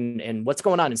 And what's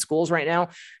going on in schools right now,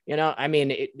 I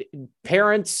mean,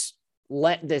 parents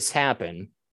let this happen.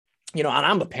 And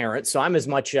I'm a parent, so I'm as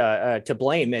much to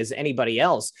blame as anybody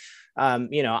else.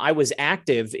 I was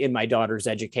active in my daughter's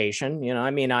education.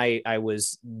 I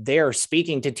was there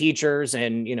speaking to teachers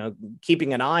and,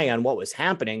 keeping an eye on what was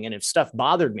happening. And if stuff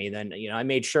bothered me, then, I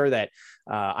made sure that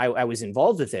I was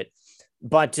involved with it.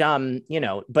 But,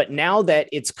 but now that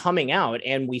it's coming out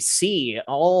and we see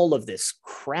all of this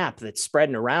crap that's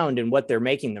spreading around and what they're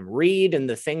making them read and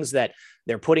the things that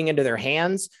they're putting into their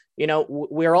hands,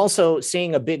 we're also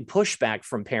seeing a big pushback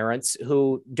from parents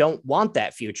who don't want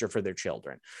that future for their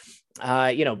children.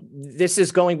 This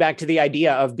is going back to the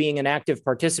idea of being an active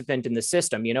participant in the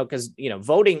system, because,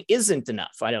 voting isn't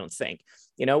enough, I don't think.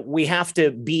 We have to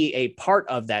be a part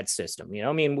of that system.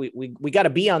 We got to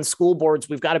be on school boards.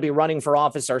 We've got to be running for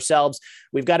office ourselves.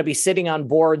 We've got to be sitting on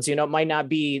boards. It might not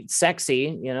be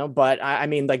sexy, but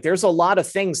there's a lot of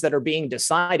things that are being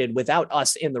decided without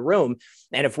us in the room.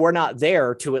 And if we're not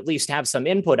there to at least have some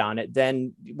input on it,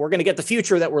 then we're going to get the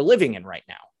future that we're living in right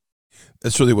now.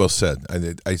 That's really well said.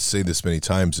 I say this many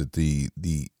times that the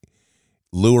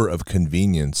lure of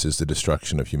convenience is the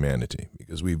destruction of humanity,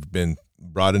 because we've been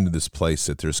brought into this place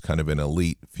that there's kind of an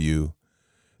elite few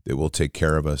that will take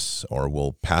care of us, or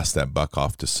will pass that buck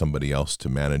off to somebody else to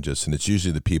manage us. And it's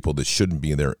usually the people that shouldn't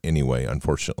be there anyway.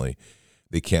 Unfortunately,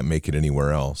 they can't make it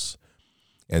anywhere else.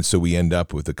 And so we end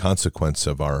up with the consequence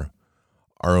of our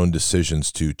own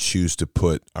decisions to choose to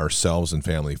put ourselves and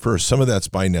family first. Some of that's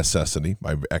by necessity,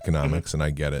 by economics, and I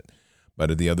get it.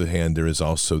 But on the other hand, there is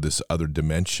also this other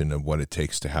dimension of what it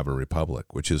takes to have a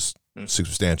republic, which is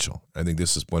substantial. I think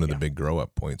this is one of the big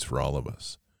grow-up points for all of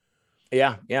us.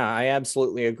 Yeah, I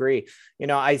absolutely agree.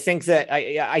 I think that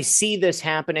I see this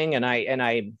happening, and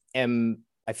I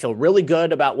feel really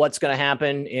good about what's going to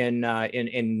happen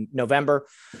in November.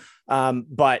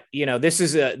 But this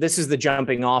is the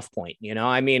jumping off point.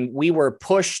 We were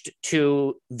pushed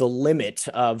to the limit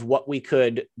of what we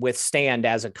could withstand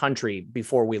as a country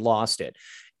before we lost it.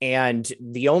 And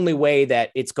the only way that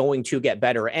it's going to get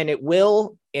better, and it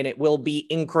will be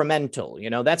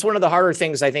incremental. That's one of the harder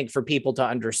things, I think, for people to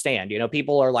understand.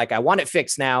 People are like, I want it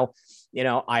fixed now.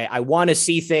 I want to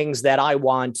see things that I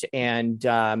want. And,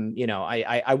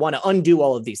 I want to undo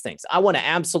all of these things. I want to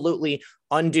absolutely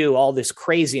undo all this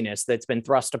craziness that's been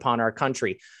thrust upon our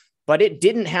country. But it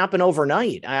didn't happen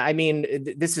overnight.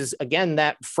 This is, again,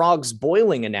 that frogs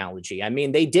boiling analogy.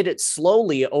 They did it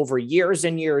slowly over years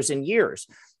and years and years,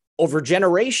 over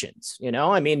generations,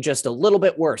 just a little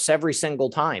bit worse every single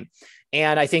time.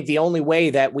 And I think the only way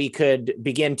that we could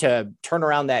begin to turn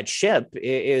around that ship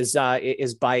is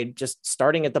by just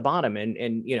starting at the bottom. And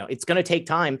it's going to take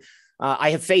time.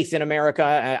 I have faith in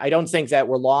America. I don't think that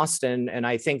we're lost. And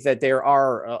I think that there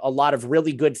are a lot of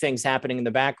really good things happening in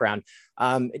the background.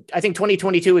 I think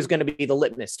 2022 is going to be the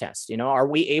litmus test. Are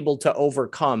we able to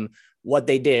overcome what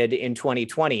they did in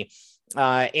 2020?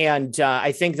 And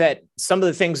I think that some of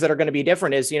the things that are going to be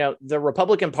different is, the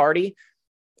Republican Party,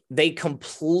 they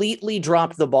completely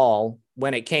dropped the ball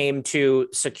when it came to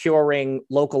securing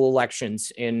local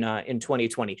elections in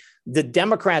 2020. The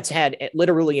Democrats had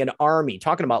literally an army,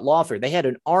 talking about lawfare. They had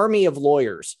an army of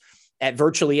lawyers at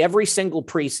virtually every single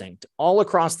precinct all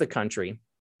across the country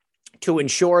to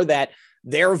ensure that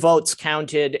their votes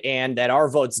counted and that our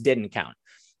votes didn't count.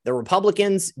 The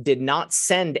Republicans did not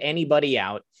send anybody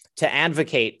out to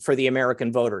advocate for the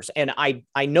American voters. And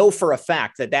I know for a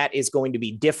fact that is going to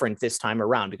be different this time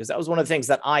around, because that was one of the things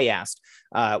that I asked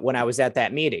when I was at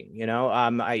that meeting.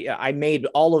 I made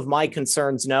all of my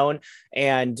concerns known,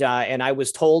 and I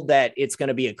was told that it's going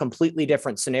to be a completely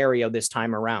different scenario this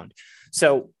time around.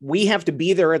 So we have to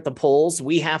be there at the polls.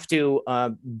 We have to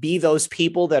be those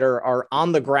people that are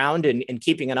on the ground and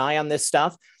keeping an eye on this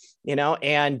stuff.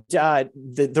 And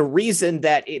the reason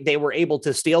that they were able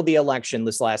to steal the election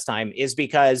this last time is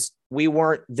because we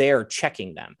weren't there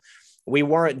checking them. We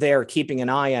weren't there keeping an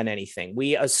eye on anything.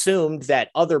 We assumed that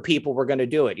other people were going to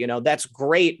do it. That's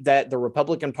great that the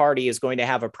Republican Party is going to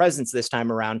have a presence this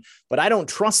time around, but I don't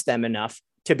trust them enough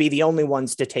to be the only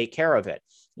ones to take care of it.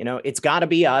 It's got to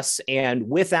be us. And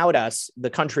without us,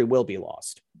 the country will be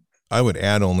lost. I would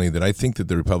add only that I think that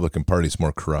the Republican Party is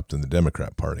more corrupt than the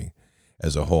Democrat Party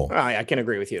as a whole. I can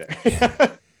agree with you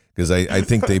there. Because I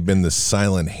think they've been the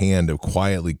silent hand of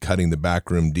quietly cutting the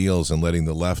backroom deals and letting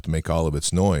the left make all of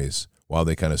its noise while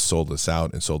they kind of sold us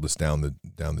out and sold us down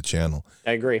the channel.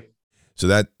 I agree. So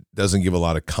that doesn't give a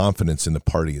lot of confidence in the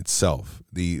party itself.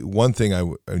 The one thing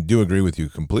I do agree with you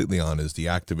completely on is the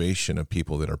activation of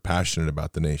people that are passionate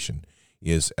about the nation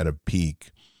is at a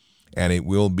peak. And it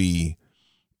will be,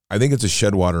 I think it's a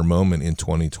Shedwater moment in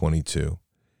 2022.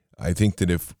 I think that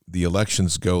if the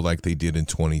elections go like they did in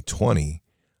 2020,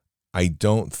 I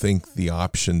don't think the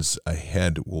options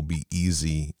ahead will be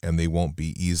easy, and they won't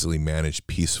be easily managed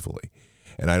peacefully.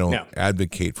 And I don't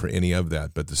advocate for any of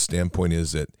that, but the standpoint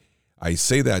is that I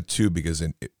say that too because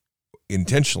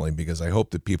intentionally, because I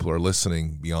hope that people are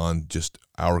listening beyond just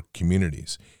our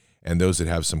communities and those that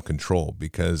have some control.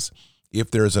 Because if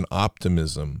there's an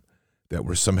optimism that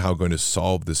we're somehow going to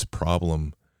solve this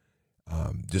problem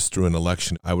just through an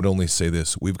election, I would only say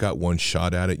this: we've got one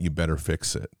shot at it. You better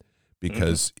fix it,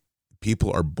 because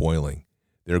people are boiling.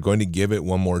 They're going to give it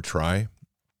one more try,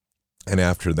 and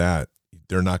after that,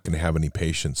 they're not going to have any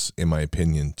patience, in my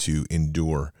opinion, to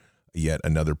endure yet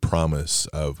another promise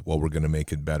of, well, we're going to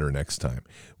make it better next time.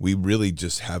 We really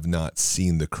just have not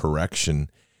seen the correction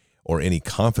or any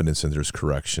confidence in there's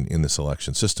correction in this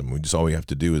election system. All we have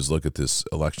to do is look at this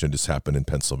election that just happened in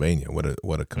Pennsylvania.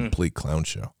 What a complete clown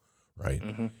show, right?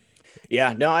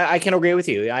 Yeah, no, I can agree with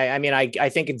you. I mean, I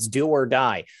think it's do or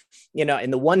die.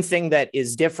 And the one thing that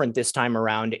is different this time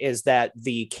around is that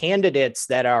the candidates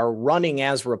that are running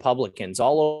as Republicans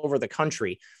all over the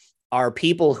country are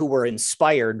people who were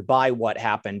inspired by what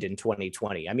happened in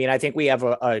 2020. I mean, I think we have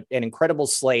an incredible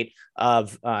slate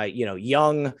of,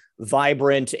 young,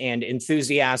 vibrant, and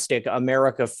enthusiastic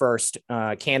America First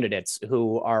candidates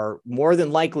who are more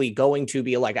than likely going to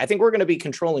be elected. I think we're going to be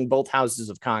controlling both houses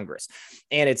of Congress.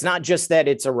 And it's not just that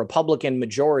it's a Republican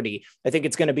majority. I think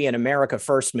it's going to be an America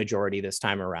First majority this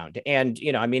time around. And,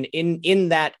 in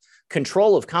that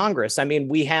control of Congress, I mean,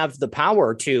 we have the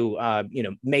power to,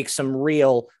 make some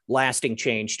real lasting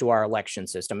change to our election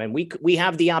system. And we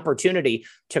have the opportunity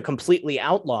to completely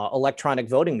outlaw electronic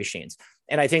voting machines.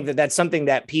 And I think that that's something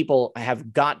that people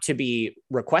have got to be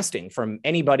requesting from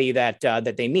anybody that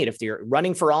they meet. If they're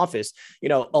running for office,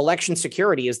 election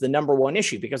security is the number one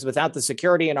issue, because without the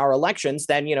security in our elections,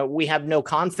 then, we have no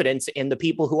confidence in the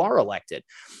people who are elected.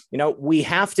 We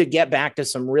have to get back to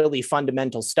some really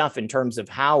fundamental stuff in terms of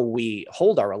how we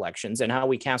hold our elections and how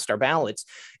we cast our ballots.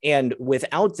 And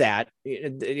without that,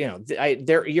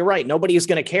 you're right. Nobody is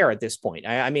going to care at this point.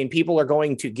 I mean, people are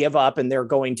going to give up, and they're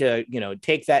going to,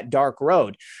 take that dark road.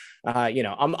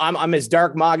 I'm as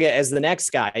dark MAGA as the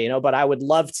next guy, but I would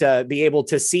love to be able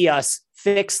to see us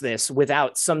fix this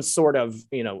without some sort of,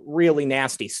 really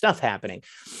nasty stuff happening.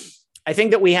 I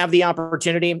think that we have the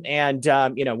opportunity, and,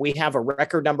 we have a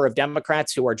record number of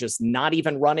Democrats who are just not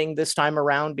even running this time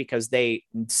around because they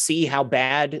see how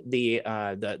bad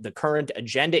the current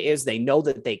agenda is. They know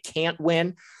that they can't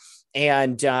win.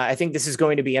 And I think this is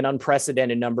going to be an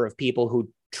unprecedented number of people who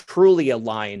truly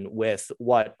align with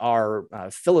what our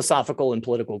philosophical and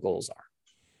political goals are.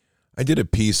 I did a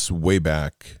piece way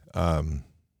back, like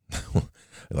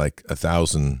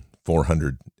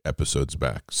 1,400 episodes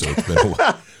back. So it's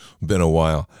been a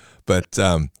while, but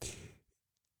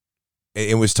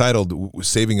it was titled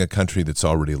 "Saving a Country That's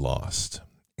Already Lost."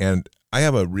 And I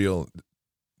have a real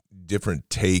different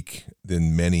take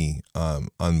than many on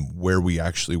where we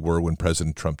actually were when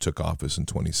President Trump took office in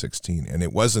 2016. And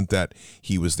it wasn't that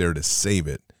he was there to save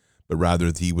it, but rather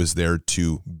that he was there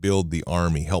to build the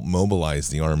army, help mobilize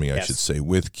the army, I should say,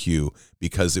 with Q,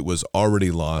 because it was already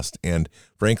lost. And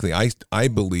frankly, I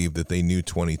believe that they knew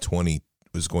 2020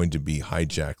 was going to be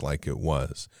hijacked like it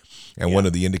was. And one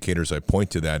of the indicators I point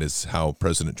to that is how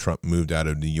President Trump moved out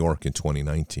of New York in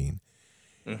 2019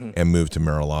 and moved to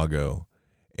Mar-a-Lago.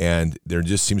 And there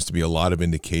just seems to be a lot of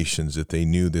indications that they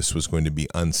knew this was going to be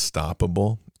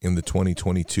unstoppable in the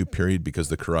 2022 period because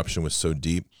the corruption was so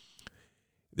deep.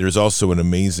 There's also an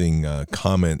amazing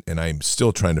comment, and I'm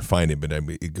still trying to find it, but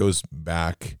it goes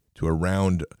back to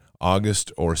around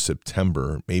August or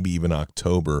September, maybe even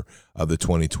October of the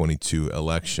 2022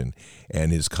 election.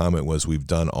 And his comment was, "We've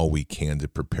done all we can to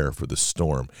prepare for the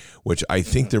storm," which I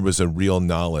think there was a real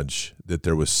knowledge that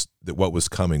that what was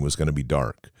coming was going to be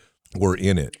dark. We're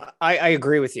in it. I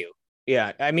agree with you.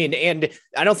 Yeah, I mean, and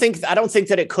I don't think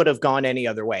that it could have gone any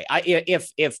other way.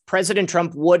 If President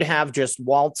Trump would have just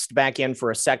waltzed back in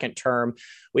for a second term,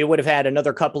 we would have had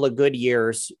another couple of good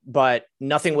years, but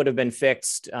nothing would have been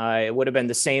fixed. It would have been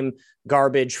the same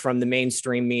garbage from the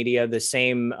mainstream media, the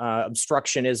same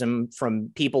obstructionism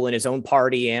from people in his own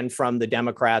party and from the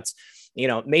Democrats.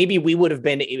 Maybe we would have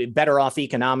been better off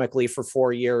economically for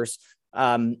 4 years.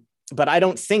 But I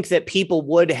don't think that people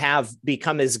would have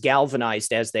become as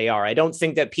galvanized as they are. I don't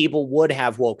think that people would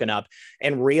have woken up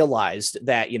and realized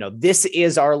that, this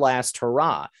is our last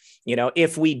hurrah.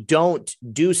 If we don't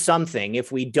do something,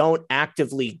 if we don't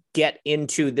actively get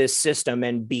into this system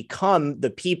and become the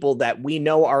people that we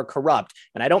know are corrupt,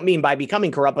 and I don't mean by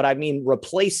becoming corrupt, but I mean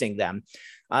replacing them,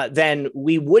 then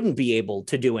we wouldn't be able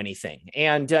to do anything.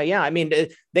 And yeah, I mean,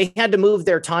 they had to move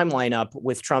their timeline up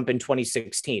with Trump in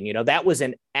 2016. You know, that was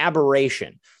an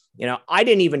aberration. You know, I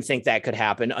didn't even think that could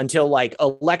happen until like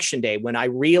election day, when I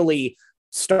really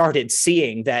started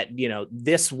seeing that, you know,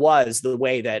 this was the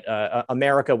way that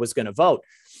America was going to vote.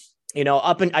 You know,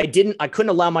 I couldn't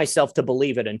allow myself to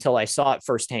believe it until I saw it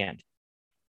firsthand.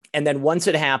 And then once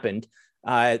it happened,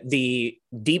 the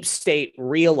deep state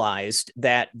realized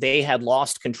that they had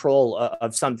lost control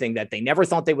of something that they never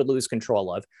thought they would lose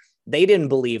control of. They didn't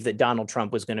believe that Donald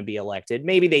Trump was going to be elected.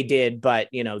 Maybe they did, but,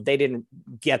 you know, they didn't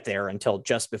get there until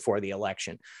just before the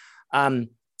election.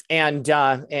 And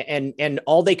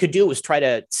all they could do was try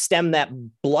to stem that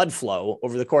blood flow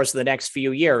over the course of the next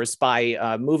few years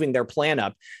by moving their plan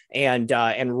up and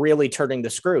really turning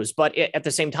the screws. But at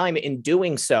the same time, in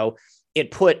doing so, it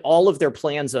put all of their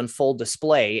plans on full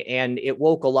display, and it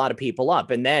woke a lot of people up.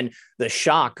 And then the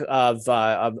shock of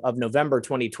November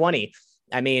 2020.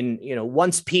 I mean, you know,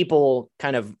 once people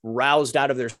kind of roused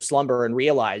out of their slumber and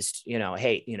realized, you know,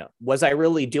 hey, you know, was I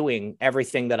really doing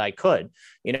everything that I could?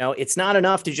 You know, it's not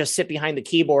enough to just sit behind the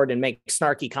keyboard and make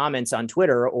snarky comments on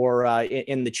Twitter or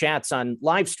in the chats on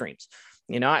live streams.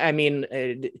 You know, I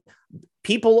mean,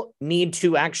 people need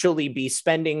to actually be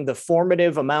spending the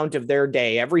formative amount of their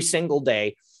day, every single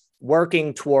day,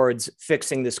 working towards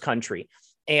fixing this country.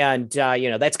 And, you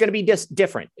know, that's going to be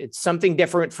different. It's something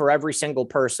different for every single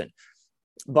person.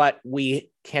 But we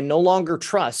can no longer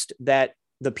trust that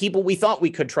the people we thought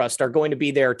we could trust are going to be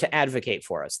there to advocate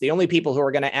for us. The only people who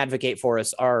are going to advocate for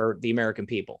us are the American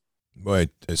people. Boy,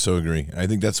 I so agree. I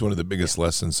think that's one of the biggest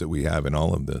lessons that we have in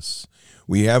all of this.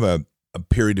 We have a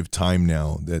period of time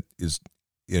now that is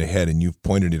ahead, and you've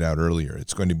pointed it out earlier.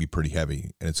 It's going to be pretty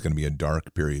heavy, and it's going to be a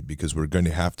dark period because we're going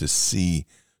to have to see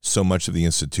so much of the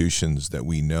institutions that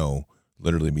we know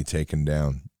literally be taken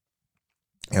down.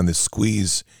 And the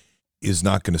squeeze is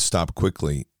not going to stop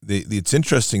quickly. It's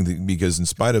interesting because in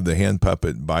spite of the hand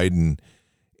puppet Biden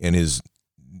and his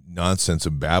nonsense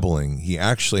of babbling, he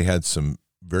actually had some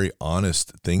very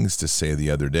honest things to say the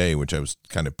other day, which I was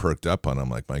kind of perked up on. I'm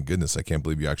like, my goodness, I can't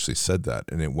believe you actually said that.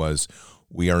 And it was,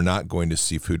 we are not going to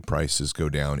see food prices go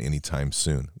down anytime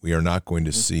soon. We are not going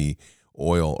to see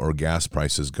oil or gas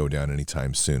prices go down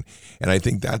anytime soon. And I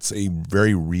think that's a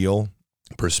very real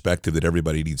perspective that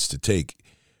everybody needs to take.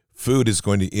 Food is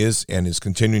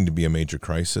continuing to be a major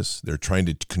crisis. They're trying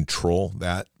to control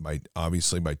that by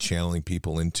channeling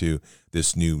people into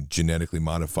this new genetically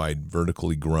modified,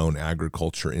 vertically grown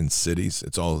agriculture in cities.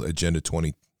 It's all Agenda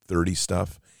 2030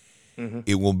 stuff. Mm-hmm.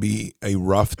 It will be a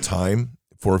rough time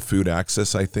for food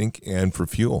access, I think, and for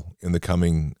fuel in the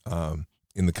coming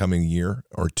year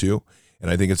or two. And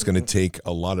I think it's going to take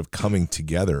a lot of coming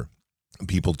together,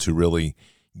 people to really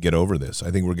get over this.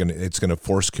 I think it's going to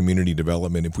force community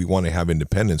development if we want to have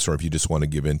independence or if you just want to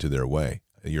give in to their way.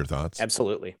 Your thoughts?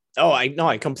 Absolutely. Oh,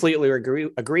 I completely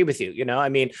agree with you. You know, I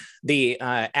mean, the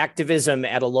activism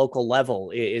at a local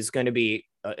level is going to be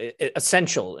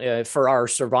essential for our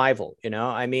survival. You know,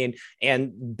 I mean,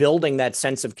 and building that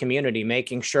sense of community,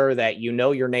 making sure that you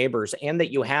know your neighbors and that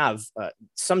you have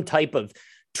some type of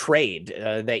trade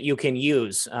that you can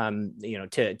use, you know,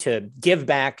 to give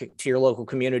back to your local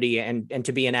community and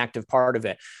to be an active part of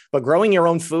it. But growing your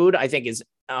own food, I think, is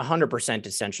 100%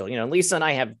 essential. You know, Lisa and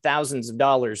I have thousands of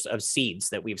dollars of seeds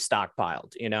that we've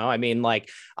stockpiled. You know, I mean, like,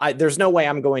 there's no way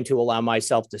I'm going to allow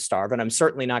myself to starve, and I'm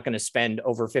certainly not going to spend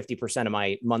over 50% of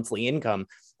my monthly income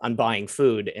on buying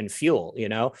food and fuel. You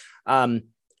know,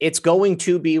 it's going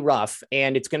to be rough,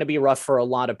 and it's going to be rough for a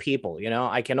lot of people. You know,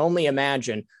 I can only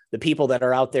imagine the people that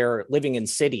are out there living in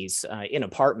cities, in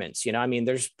apartments. You know, I mean,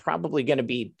 there's probably going to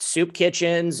be soup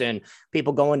kitchens and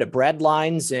people going to bread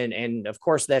lines. And of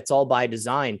course, that's all by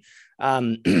design.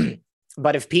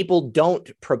 But if people don't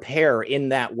prepare in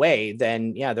that way,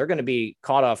 then, yeah, they're going to be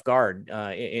caught off guard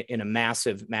in a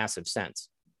massive, massive sense.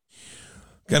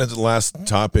 Kind of the last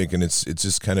topic, and it's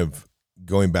just kind of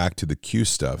going back to the Q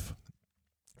stuff.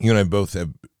 You and I both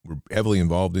were heavily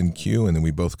involved in Q, and then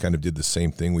we both kind of did the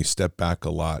same thing. We stepped back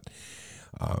a lot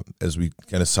as we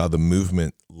kind of saw the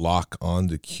movement lock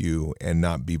onto Q and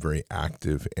not be very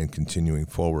active and continuing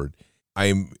forward.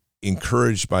 I'm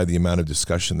encouraged by the amount of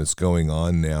discussion that's going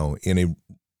on now in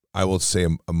I will say,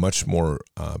 a much more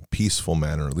peaceful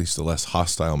manner, at least a less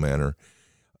hostile manner,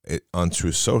 on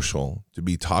Truth Social, to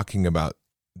be talking about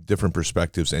different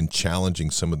perspectives and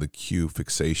challenging some of the Q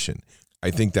fixation. I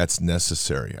think that's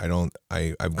necessary.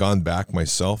 I've gone back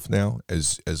myself now,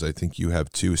 as I think you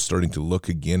have too, starting to look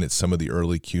again at some of the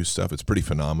early Q stuff. It's pretty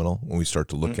phenomenal when we start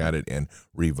to look at it and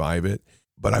revive it.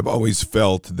 But I've always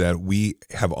felt that we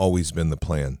have always been the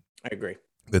plan. I agree.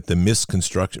 that the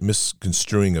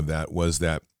misconstruing of that was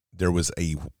that there was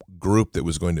a group that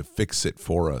was going to fix it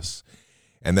for us.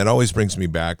 And that always brings me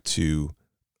back to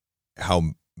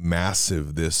how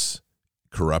massive this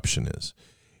corruption is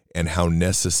and how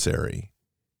necessary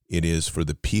it is for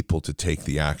the people to take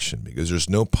the action, because there's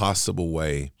no possible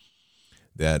way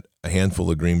that a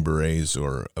handful of Green Berets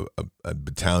or a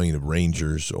battalion of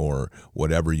Rangers or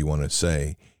whatever you want to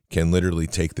say can literally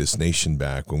take this nation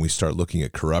back when we start looking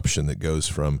at corruption that goes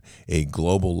from a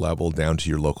global level down to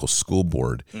your local school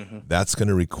board. Mm-hmm. That's going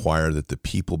to require that the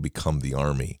people become the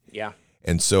army. Yeah.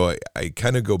 And so I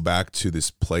kind of go back to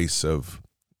this place of,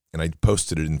 and I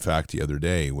posted it, in fact, the other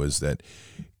day, was that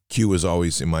Q was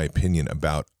always, in my opinion,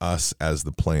 about us as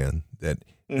the plan, that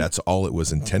that's all it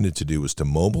was intended to do, was to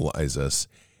mobilize us,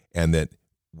 and that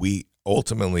we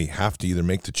ultimately have to either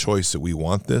make the choice that we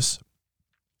want this.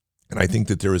 And I think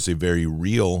that there is a very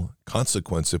real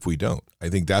consequence if we don't. I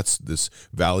think that's this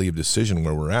valley of decision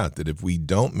where we're at, that if we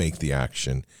don't make the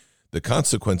action, the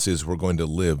consequence is we're going to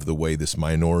live the way this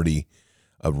minority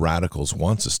of radicals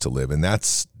wants us to live. And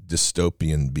that's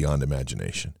dystopian beyond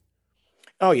imagination.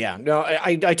 Oh yeah, no,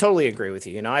 I totally agree with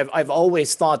you. You know, I've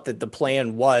always thought that the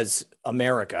plan was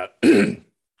America.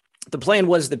 The plan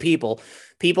was the people.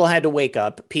 People had to wake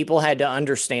up. People had to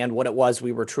understand what it was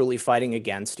we were truly fighting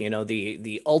against. You know,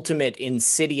 the ultimate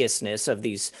insidiousness of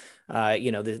these,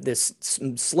 this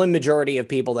slim majority of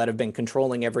people that have been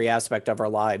controlling every aspect of our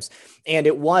lives. And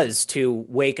it was to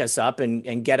wake us up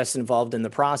and get us involved in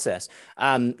the process.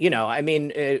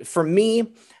 For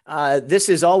me, this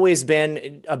has always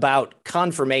been about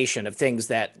confirmation of things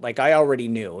that, like, I already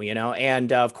knew, you know,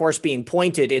 and of course being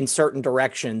pointed in certain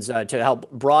directions to help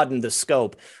broaden the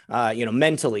scope,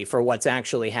 mentally for what's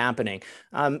actually happening.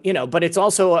 But it's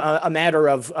also a matter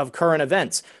of current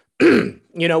events.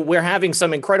 We're having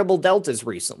some incredible deltas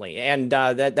recently, and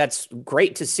that's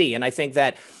great to see. And I think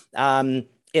that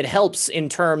it helps in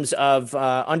terms of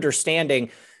understanding,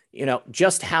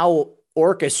 just how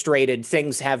orchestrated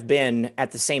things have been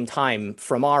at the same time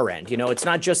from our end. You know, it's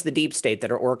not just the deep state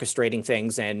that are orchestrating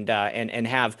things and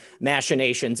have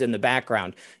machinations in the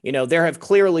background. You know, there have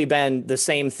clearly been the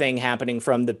same thing happening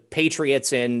from the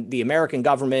patriots in the American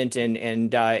government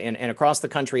and across the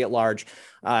country at large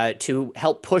to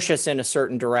help push us in a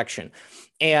certain direction.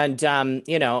 And,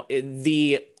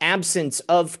 the absence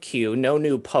of Q, no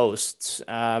new posts,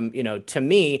 to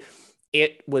me,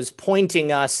 it was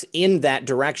pointing us in that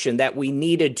direction that we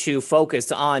needed to focus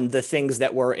on the things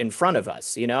that were in front of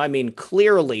us. You know, I mean,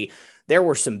 clearly there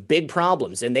were some big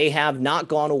problems and they have not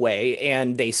gone away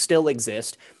and they still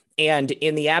exist. And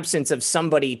in the absence of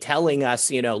somebody telling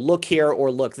us, look here or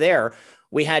look there,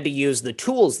 we had to use the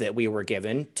tools that we were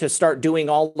given to start doing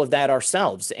all of that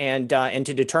ourselves and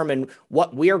to determine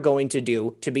what we're going to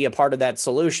do to be a part of that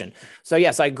solution. So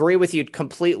yes, I agree with you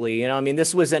completely.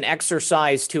 This was an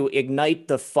exercise to ignite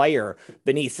the fire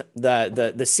beneath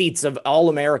the seats of all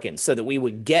Americans so that we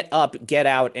would get up, get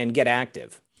out, and get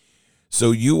active.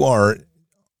 So you are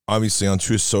obviously on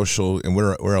Truth Social, and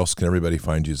where else can everybody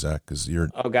find you, Zach? Because you're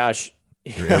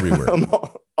everywhere.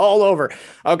 All over.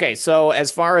 Okay, so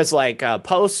as far as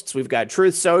posts, we've got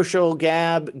Truth Social,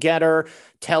 Gab, Getter,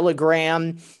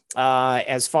 Telegram.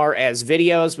 As far as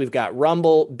videos, we've got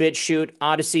Rumble, BitChute,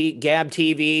 Odyssey, Gab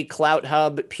TV, Clout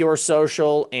Hub, Pure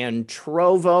Social, and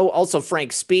Trovo. Also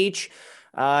Frank Speech.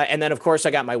 And then, of course,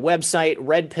 I got my website,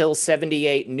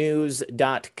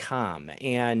 redpill78news.com.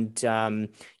 And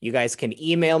you guys can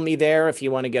email me there if you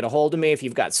want to get a hold of me. If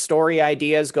you've got story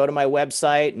ideas, go to my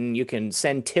website and you can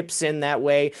send tips in that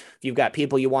way. If you've got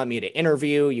people you want me to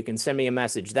interview, you can send me a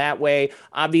message that way.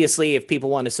 Obviously, if people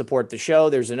want to support the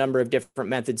show, there's a number of different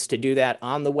methods to do that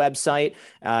on the website.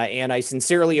 And I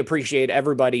sincerely appreciate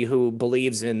everybody who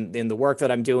believes in the work that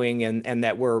I'm doing and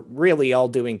that we're really all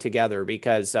doing together,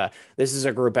 because this is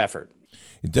a group effort.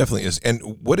 It definitely is. And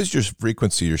what is your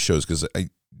frequency of your shows? Because I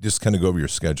just kind of go over your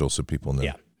schedule so people know.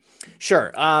 Yeah.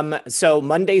 Sure. So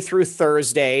Monday through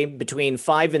Thursday between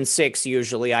 5 and 6,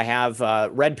 usually I have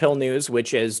Red Pill News,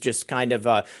 which is just kind of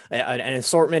an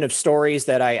assortment of stories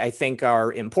that I think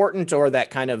are important or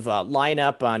that kind of line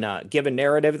up on a given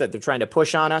narrative that they're trying to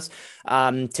push on us.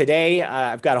 Today,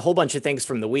 I've got a whole bunch of things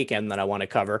from the weekend that I want to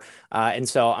cover. And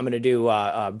so I'm going to do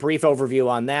a brief overview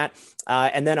on that.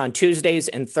 And then on Tuesdays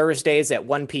and Thursdays at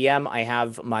 1 p.m., I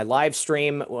have my live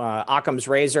stream, Occam's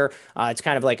Razor. It's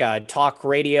kind of like a talk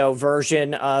radio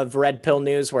version of Red Pill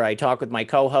News where I talk with my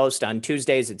co-host. On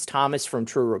Tuesdays, it's Thomas from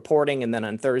True Reporting. And then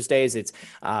on Thursdays, it's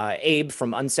Abe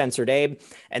from Uncensored Abe.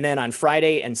 And then on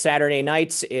Friday and Saturday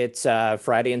nights, it's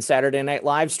Friday and Saturday night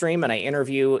live stream. And I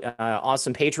interview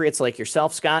awesome patriots like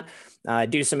yourself, Scott.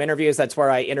 do some interviews. That's where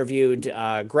I interviewed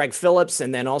Greg Phillips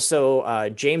and then also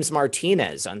James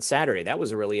Martinez on Saturday. That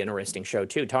was a really interesting show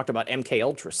too. Talked about MK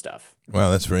Ultra stuff. Wow,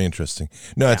 that's very interesting.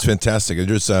 No, it's fantastic.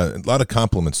 There's a lot of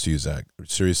compliments to you, Zach.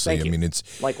 Seriously, Thank you. I mean,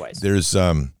 it's likewise. There's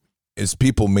as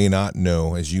people may not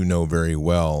know, as you know very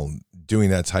well, doing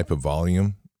that type of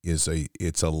volume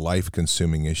it's a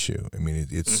life-consuming issue. I mean,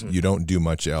 it's you don't do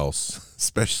much else,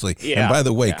 especially. Yeah, and by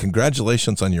the way,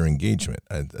 congratulations on your engagement.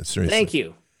 Seriously.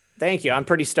 Thank you. I'm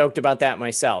pretty stoked about that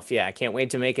myself. Yeah, I can't wait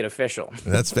to make it official.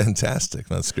 That's fantastic.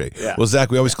 That's great. Yeah. Well,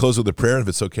 Zach, we always close with a prayer. If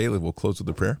it's okay, we'll close with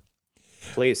a prayer.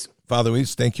 Please. Father, we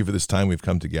just thank you for this time we've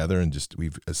come together and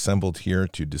we've assembled here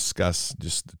to discuss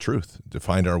just the truth, to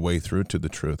find our way through to the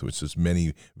truth, which is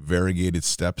many variegated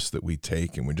steps that we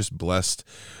take. And we're just blessed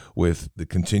with the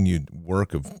continued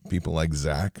work of people like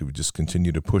Zach, who just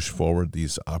continue to push forward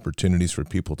these opportunities for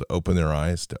people to open their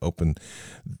eyes, to open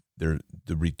to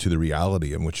the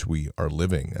reality in which we are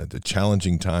living at a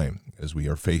challenging time as we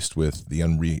are faced with the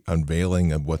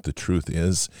unveiling of what the truth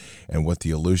is and what the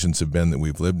illusions have been that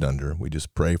we've lived under. We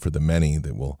just pray for the many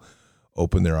that will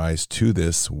open their eyes to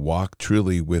this, walk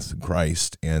truly with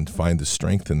Christ, and find the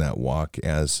strength in that walk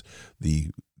as the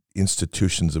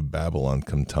institutions of Babylon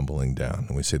come tumbling down.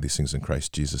 And we say these things in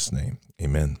Christ Jesus' name.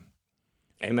 Amen.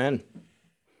 Amen.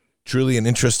 Truly an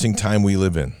interesting time we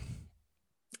live in.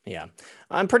 Yeah,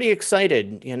 I'm pretty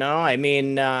excited. I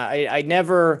mean, I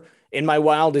never in my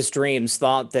wildest dreams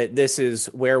thought that this is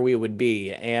where we would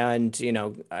be. And,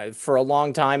 for a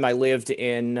long time, I lived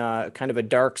in kind of a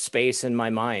dark space in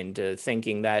my mind,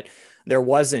 thinking that there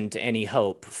wasn't any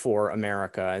hope for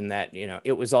America and that,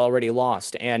 it was already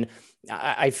lost. And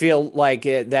I feel like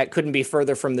that couldn't be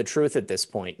further from the truth at this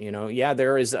point.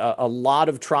 There is a lot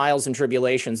of trials and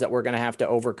tribulations that we're going to have to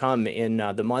overcome in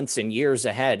the months and years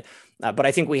ahead. But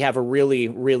I think we have a really,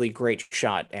 really great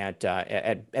shot at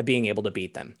being able to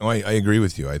beat them. Oh, I agree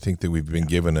with you. I think that we've been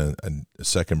given a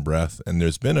second breath, and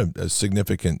there's been a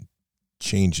significant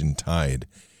change in tide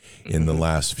in the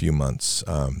last few months.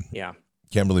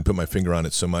 Can't really put my finger on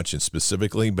it so much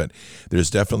specifically, but there's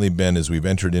definitely been, as we've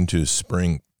entered into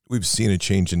spring, we've seen a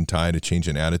change in tide, a change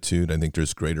in attitude. I think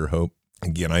there's greater hope.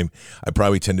 Again, I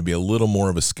probably tend to be a little more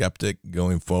of a skeptic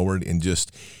going forward, and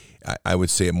just I would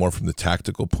say it more from the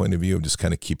tactical point of view of just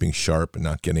kind of keeping sharp and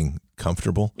not getting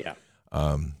comfortable. Yeah.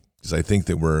 Because I think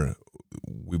that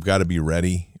we've got to be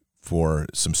ready for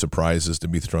some surprises to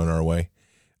be thrown our way,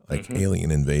 like alien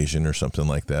invasion or something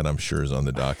like that. I'm sure is on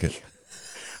the docket.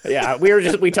 Yeah,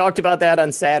 we talked about that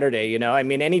on Saturday. I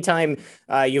mean, anytime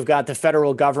you've got the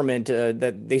federal government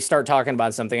that they start talking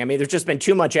about something, I mean, there's just been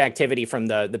too much activity from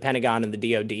the Pentagon and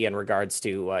the DOD in regards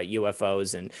to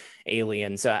UFOs and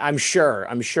aliens. I'm sure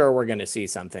we're going to see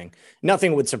something.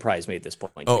 Nothing would surprise me at this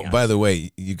point. Oh, by the way,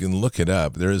 you can look it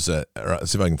up. Let's see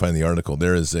if I can find the article.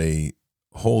 There is a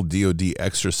whole DOD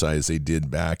exercise they did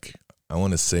back, I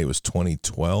want to say it was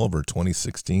 2012 or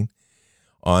 2016.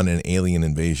 On an alien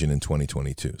invasion in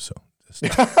 2022. So,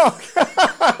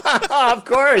 of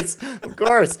course.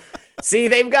 See,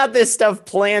 they've got this stuff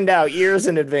planned out years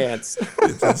in advance.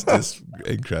 It's just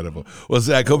incredible. Well,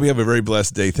 Zach, hope you have a very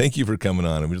blessed day. Thank you for coming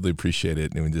on. I really appreciate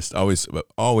it. And just always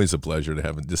a pleasure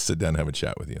to just sit down and have a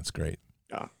chat with you. It's great.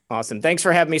 Oh, awesome. Thanks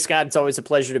for having me, Scott. It's always a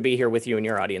pleasure to be here with you and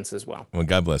your audience as well. Well,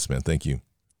 God bless, man. Thank you.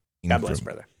 God bless,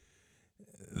 brother.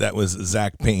 That was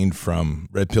Zach Payne from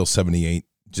Red Pill 78.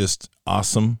 Just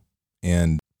awesome,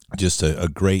 and just a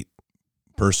great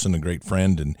person, a great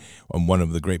friend, and one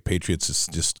of the great patriots has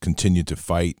just continued to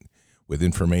fight with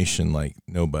information like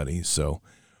nobody. So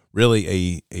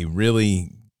really a really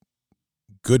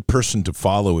good person to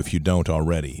follow if you don't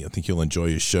already. I think you'll enjoy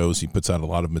his shows. He puts out a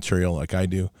lot of material like I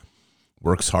do,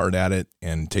 works hard at it,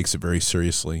 and takes it very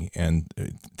seriously, and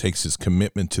takes his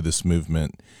commitment to this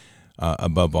movement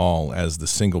above all as the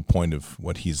single point of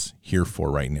what he's here for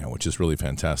right now, which is really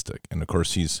fantastic. And of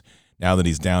course, now that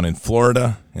he's down in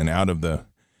Florida and out of the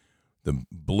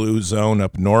blue zone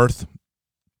up north,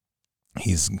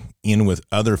 he's in with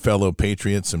other fellow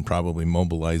patriots and probably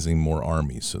mobilizing more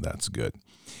armies. So that's good.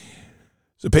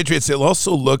 So Patriots, it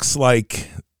also looks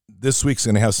like this week's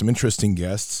going to have some interesting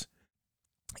guests.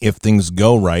 If things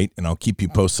go right, and I'll keep you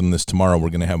posted on this tomorrow, I'm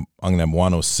going to have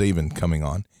Juano Saban coming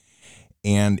on.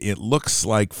 And it looks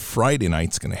like Friday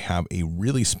night's going to have a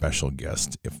really special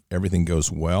guest. If everything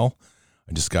goes well,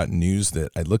 I just got news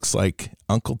that it looks like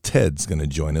Uncle Ted's going to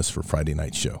join us for Friday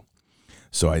night show.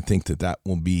 So I think that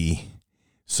will be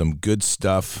some good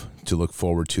stuff to look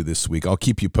forward to this week. I'll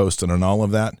keep you posted on all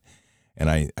of that. And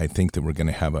I think that we're going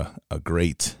to have a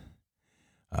great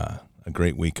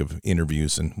week of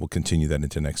interviews, and we'll continue that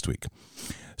into next week.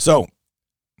 So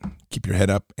Keep your head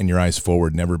up and your eyes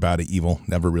forward. Never bow to evil.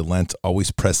 Never relent.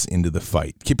 Always press into the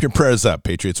fight. Keep your prayers up,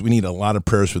 Patriots. We need a lot of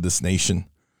prayers for this nation.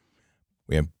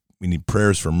 We need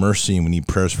prayers for mercy, and we need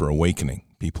prayers for awakening.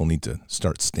 People need to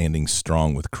start standing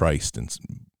strong with Christ and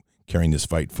carrying this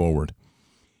fight forward.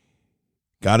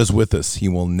 God is with us. He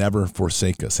will never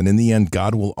forsake us. And in the end,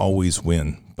 God will always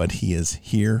win. But he is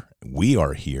here. We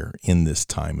are here in this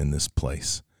time, in this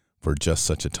place, for just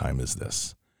such a time as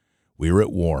this. We are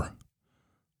at war.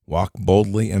 Walk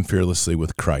boldly and fearlessly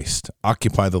with Christ.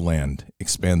 Occupy the land.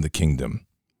 Expand the kingdom.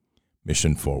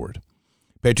 Mission forward.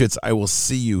 Patriots, I will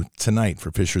see you tonight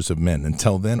for Fishers of Men.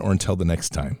 Until then, or until the next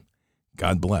time,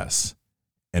 God bless,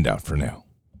 and out for now.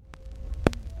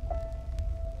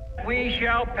 We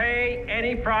shall pay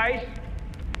any price,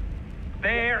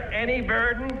 bear any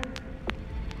burden,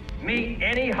 meet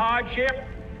any hardship,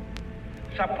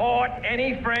 support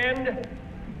any friend,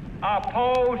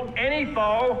 oppose any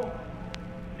foe,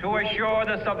 to assure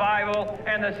the survival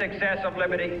and the success of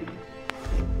liberty.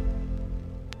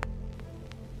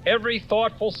 Every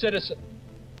thoughtful citizen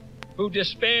who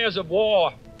despairs of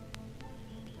war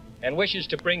and wishes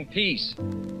to bring peace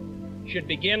should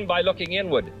begin by looking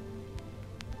inward,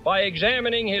 by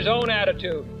examining his own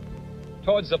attitude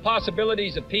towards the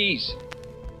possibilities of peace.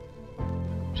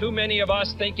 Too many of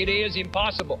us think it is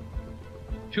impossible.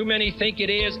 Too many think it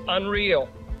is unreal.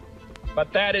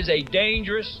 But that is a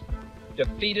dangerous,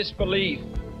 defeatist belief.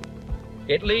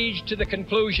 It leads to the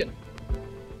conclusion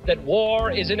that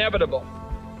war is inevitable,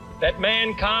 that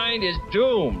mankind is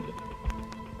doomed,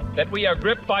 that we are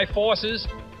gripped by forces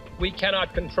we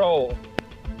cannot control.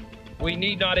 We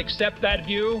need not accept that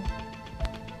view.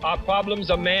 Our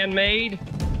problems are man-made,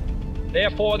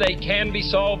 therefore they can be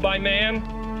solved by man,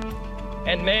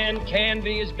 and man can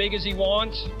be as big as he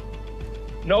wants.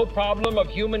 No problem of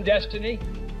human destiny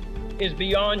is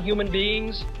beyond human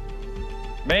beings.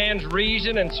 Man's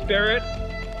reason and spirit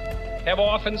have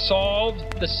often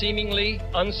solved the seemingly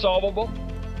unsolvable,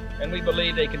 and we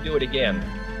believe they can do it again.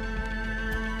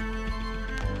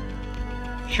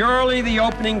 Surely the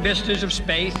opening vistas of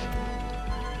space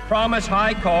promise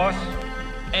high costs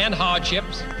and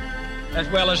hardships, as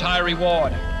well as high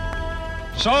reward.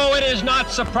 So it is not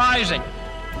surprising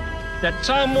that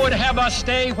some would have us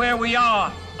stay where we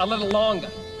are a little longer,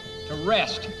 to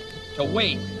rest, to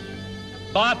wait.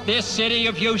 But this city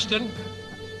of Houston,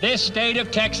 this state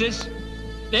of Texas,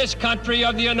 this country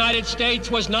of the United States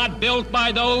was not built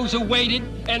by those who waited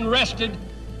and rested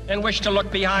and wished to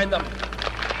look behind them.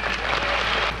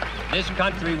 This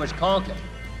country was conquered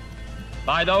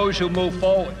by those who move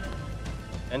forward,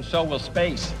 and so will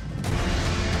space.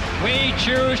 We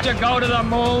choose to go to the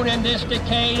moon in this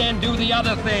decade and do the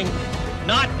other thing,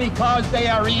 not because they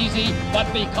are easy,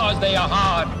 but because they are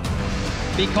hard.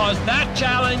 Because that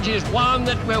challenge is one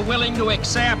that we're willing to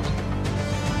accept.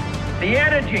 The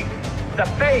energy, the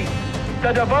faith,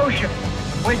 the devotion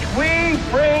which we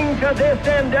bring to this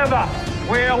endeavor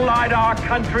will light our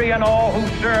country and all who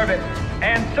serve it.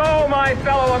 And so, my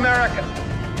fellow Americans,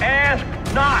 ask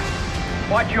not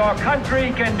what your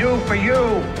country can do for you.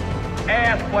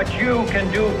 Ask what you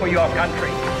can do for your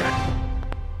country.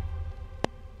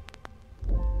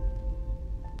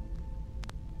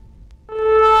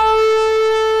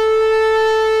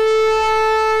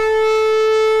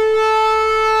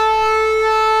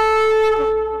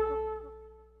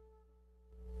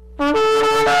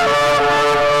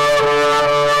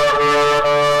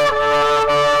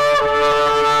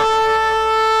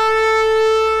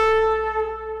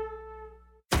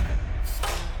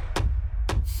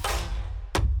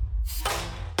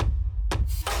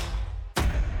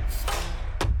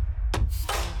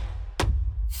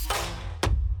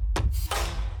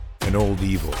 An old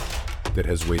evil that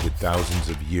has waited thousands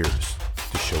of years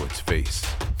to show its face.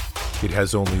 It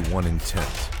has only one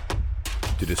intent: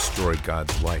 to destroy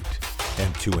God's light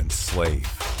and to enslave.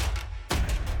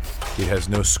 It has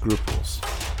no scruples.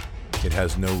 It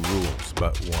has no rules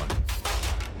but one: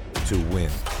 to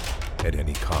win at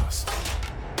any cost.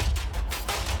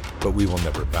 But we will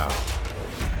never bow,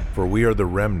 for we are the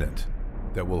remnant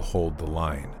that will hold the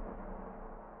line.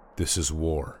 This is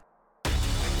war.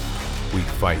 We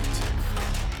fight,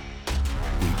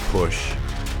 we push,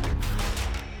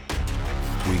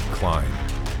 we climb.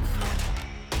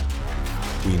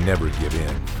 We never give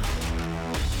in.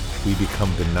 We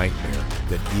become the nightmare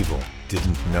that evil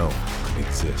didn't know could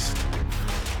exist.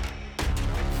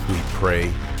 We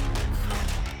pray,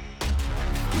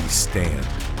 we stand.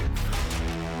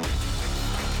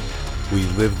 We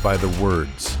live by the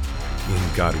words,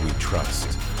 "In God we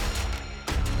trust."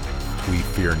 We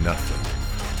fear nothing.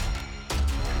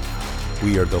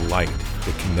 We are the light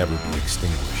that can never be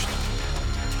extinguished.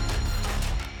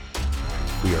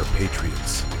 We are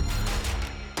patriots.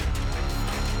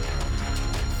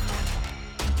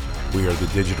 We are the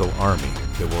digital army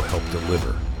that will help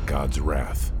deliver God's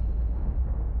wrath.